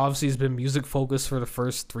 you know, obviously it's been music focused for the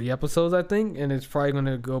first 3 episodes, I think. And it's probably going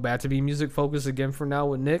to go back to be music focused again for now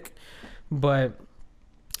with Nick. But,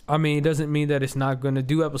 I mean, it doesn't mean that it's not going to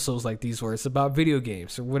do episodes like these where it's about video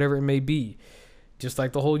games or whatever it may be. Just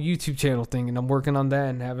like the whole YouTube channel thing, and I'm working on that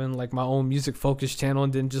and having like my own music focused channel,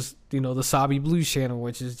 and then just, you know, the Sabi Blues channel,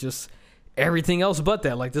 which is just everything else but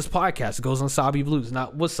that. Like this podcast goes on Sabi Blues,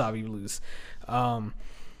 not Wasabi Blues.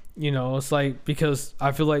 You know, it's like, because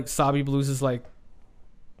I feel like Sabi Blues is like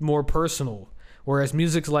more personal, whereas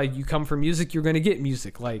music's like, you come for music, you're gonna get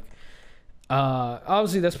music. Like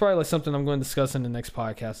obviously that's probably like something I'm going to discuss in the next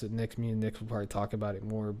podcast that me and Nick will probably talk about it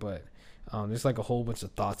more, but there's like a whole bunch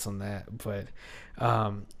of thoughts on that. But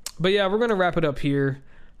But yeah, we're gonna wrap it up here.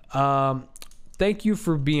 Thank you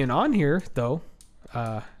for being on here, though.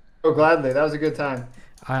 Oh, gladly. That was a good time.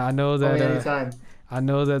 I know that. Anytime. I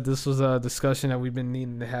know that this was a discussion that we've been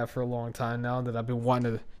needing to have for a long time now, that I've been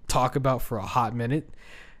wanting to talk about for a hot minute.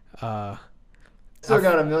 Still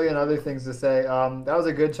got a million other things to say. That was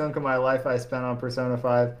a good chunk of my life I spent on Persona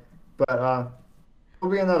 5, but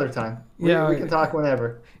it'll be another time. We can talk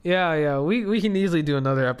whenever. Yeah. We can easily do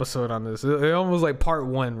another episode on this. It almost like part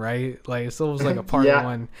 1, right? Like it's almost like a part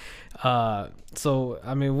 1. So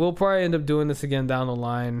I mean, we'll probably end up doing this again down the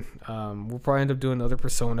line. We'll probably end up doing another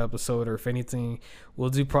Persona episode, or if anything, we'll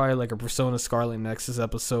do probably like a Persona Scarlet Nexus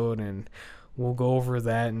episode, and we'll go over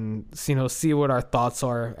that and see what our thoughts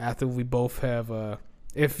are after we both have.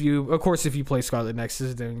 If you play Scarlet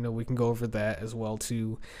Nexus, then we can go over that as well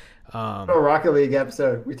too. A Rocket League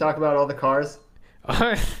episode. We talk about all the cars.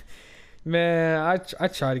 Man, I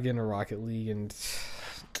try to get into Rocket League, and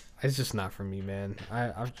it's just not for me, man.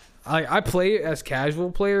 I play it as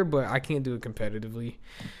casual player, but I can't do it competitively.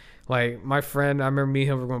 Like my friend, I remember me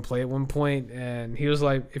and him were going to play at one point, and he was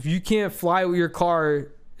like, "If you can't fly with your car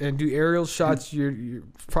and do aerial shots, you're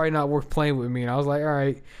probably not worth playing with me." And I was like, "All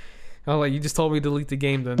right." I was like, "You just told me to delete the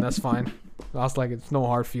game, then that's fine." I was like, "It's no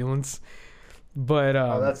hard feelings." But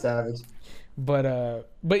that's savage. But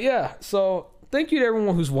yeah. So thank you to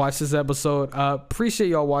everyone who's watched this episode. Appreciate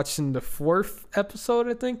y'all watching the 4th episode.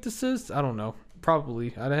 I think this is. I don't know.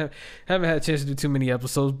 Probably. I haven't had a chance to do too many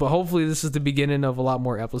episodes, but hopefully this is the beginning of a lot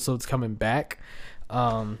more episodes coming back.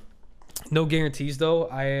 No guarantees though.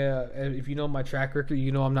 If you know my track record,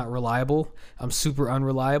 you know I'm not reliable. I'm super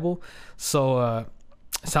unreliable. So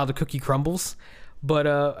it's how the cookie crumbles. But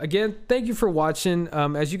again, thank you for watching.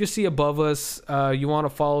 As you can see above us, you want to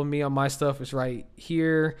follow me on my stuff, it's right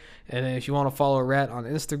here. And then if you want to follow Rat on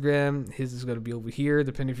Instagram, his is going to be over here,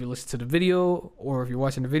 depending if you listen to the video, or if you're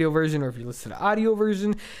watching the video version, or if you listen to the audio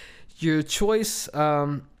version. Your choice.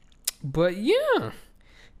 But yeah,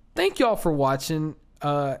 thank y'all for watching.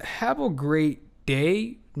 Have a great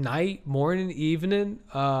day, night, morning, evening,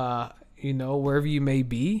 wherever you may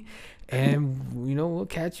be. And, we'll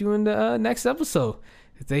catch you in the next episode.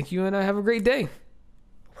 Thank you, and have a great day.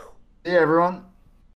 See you, everyone.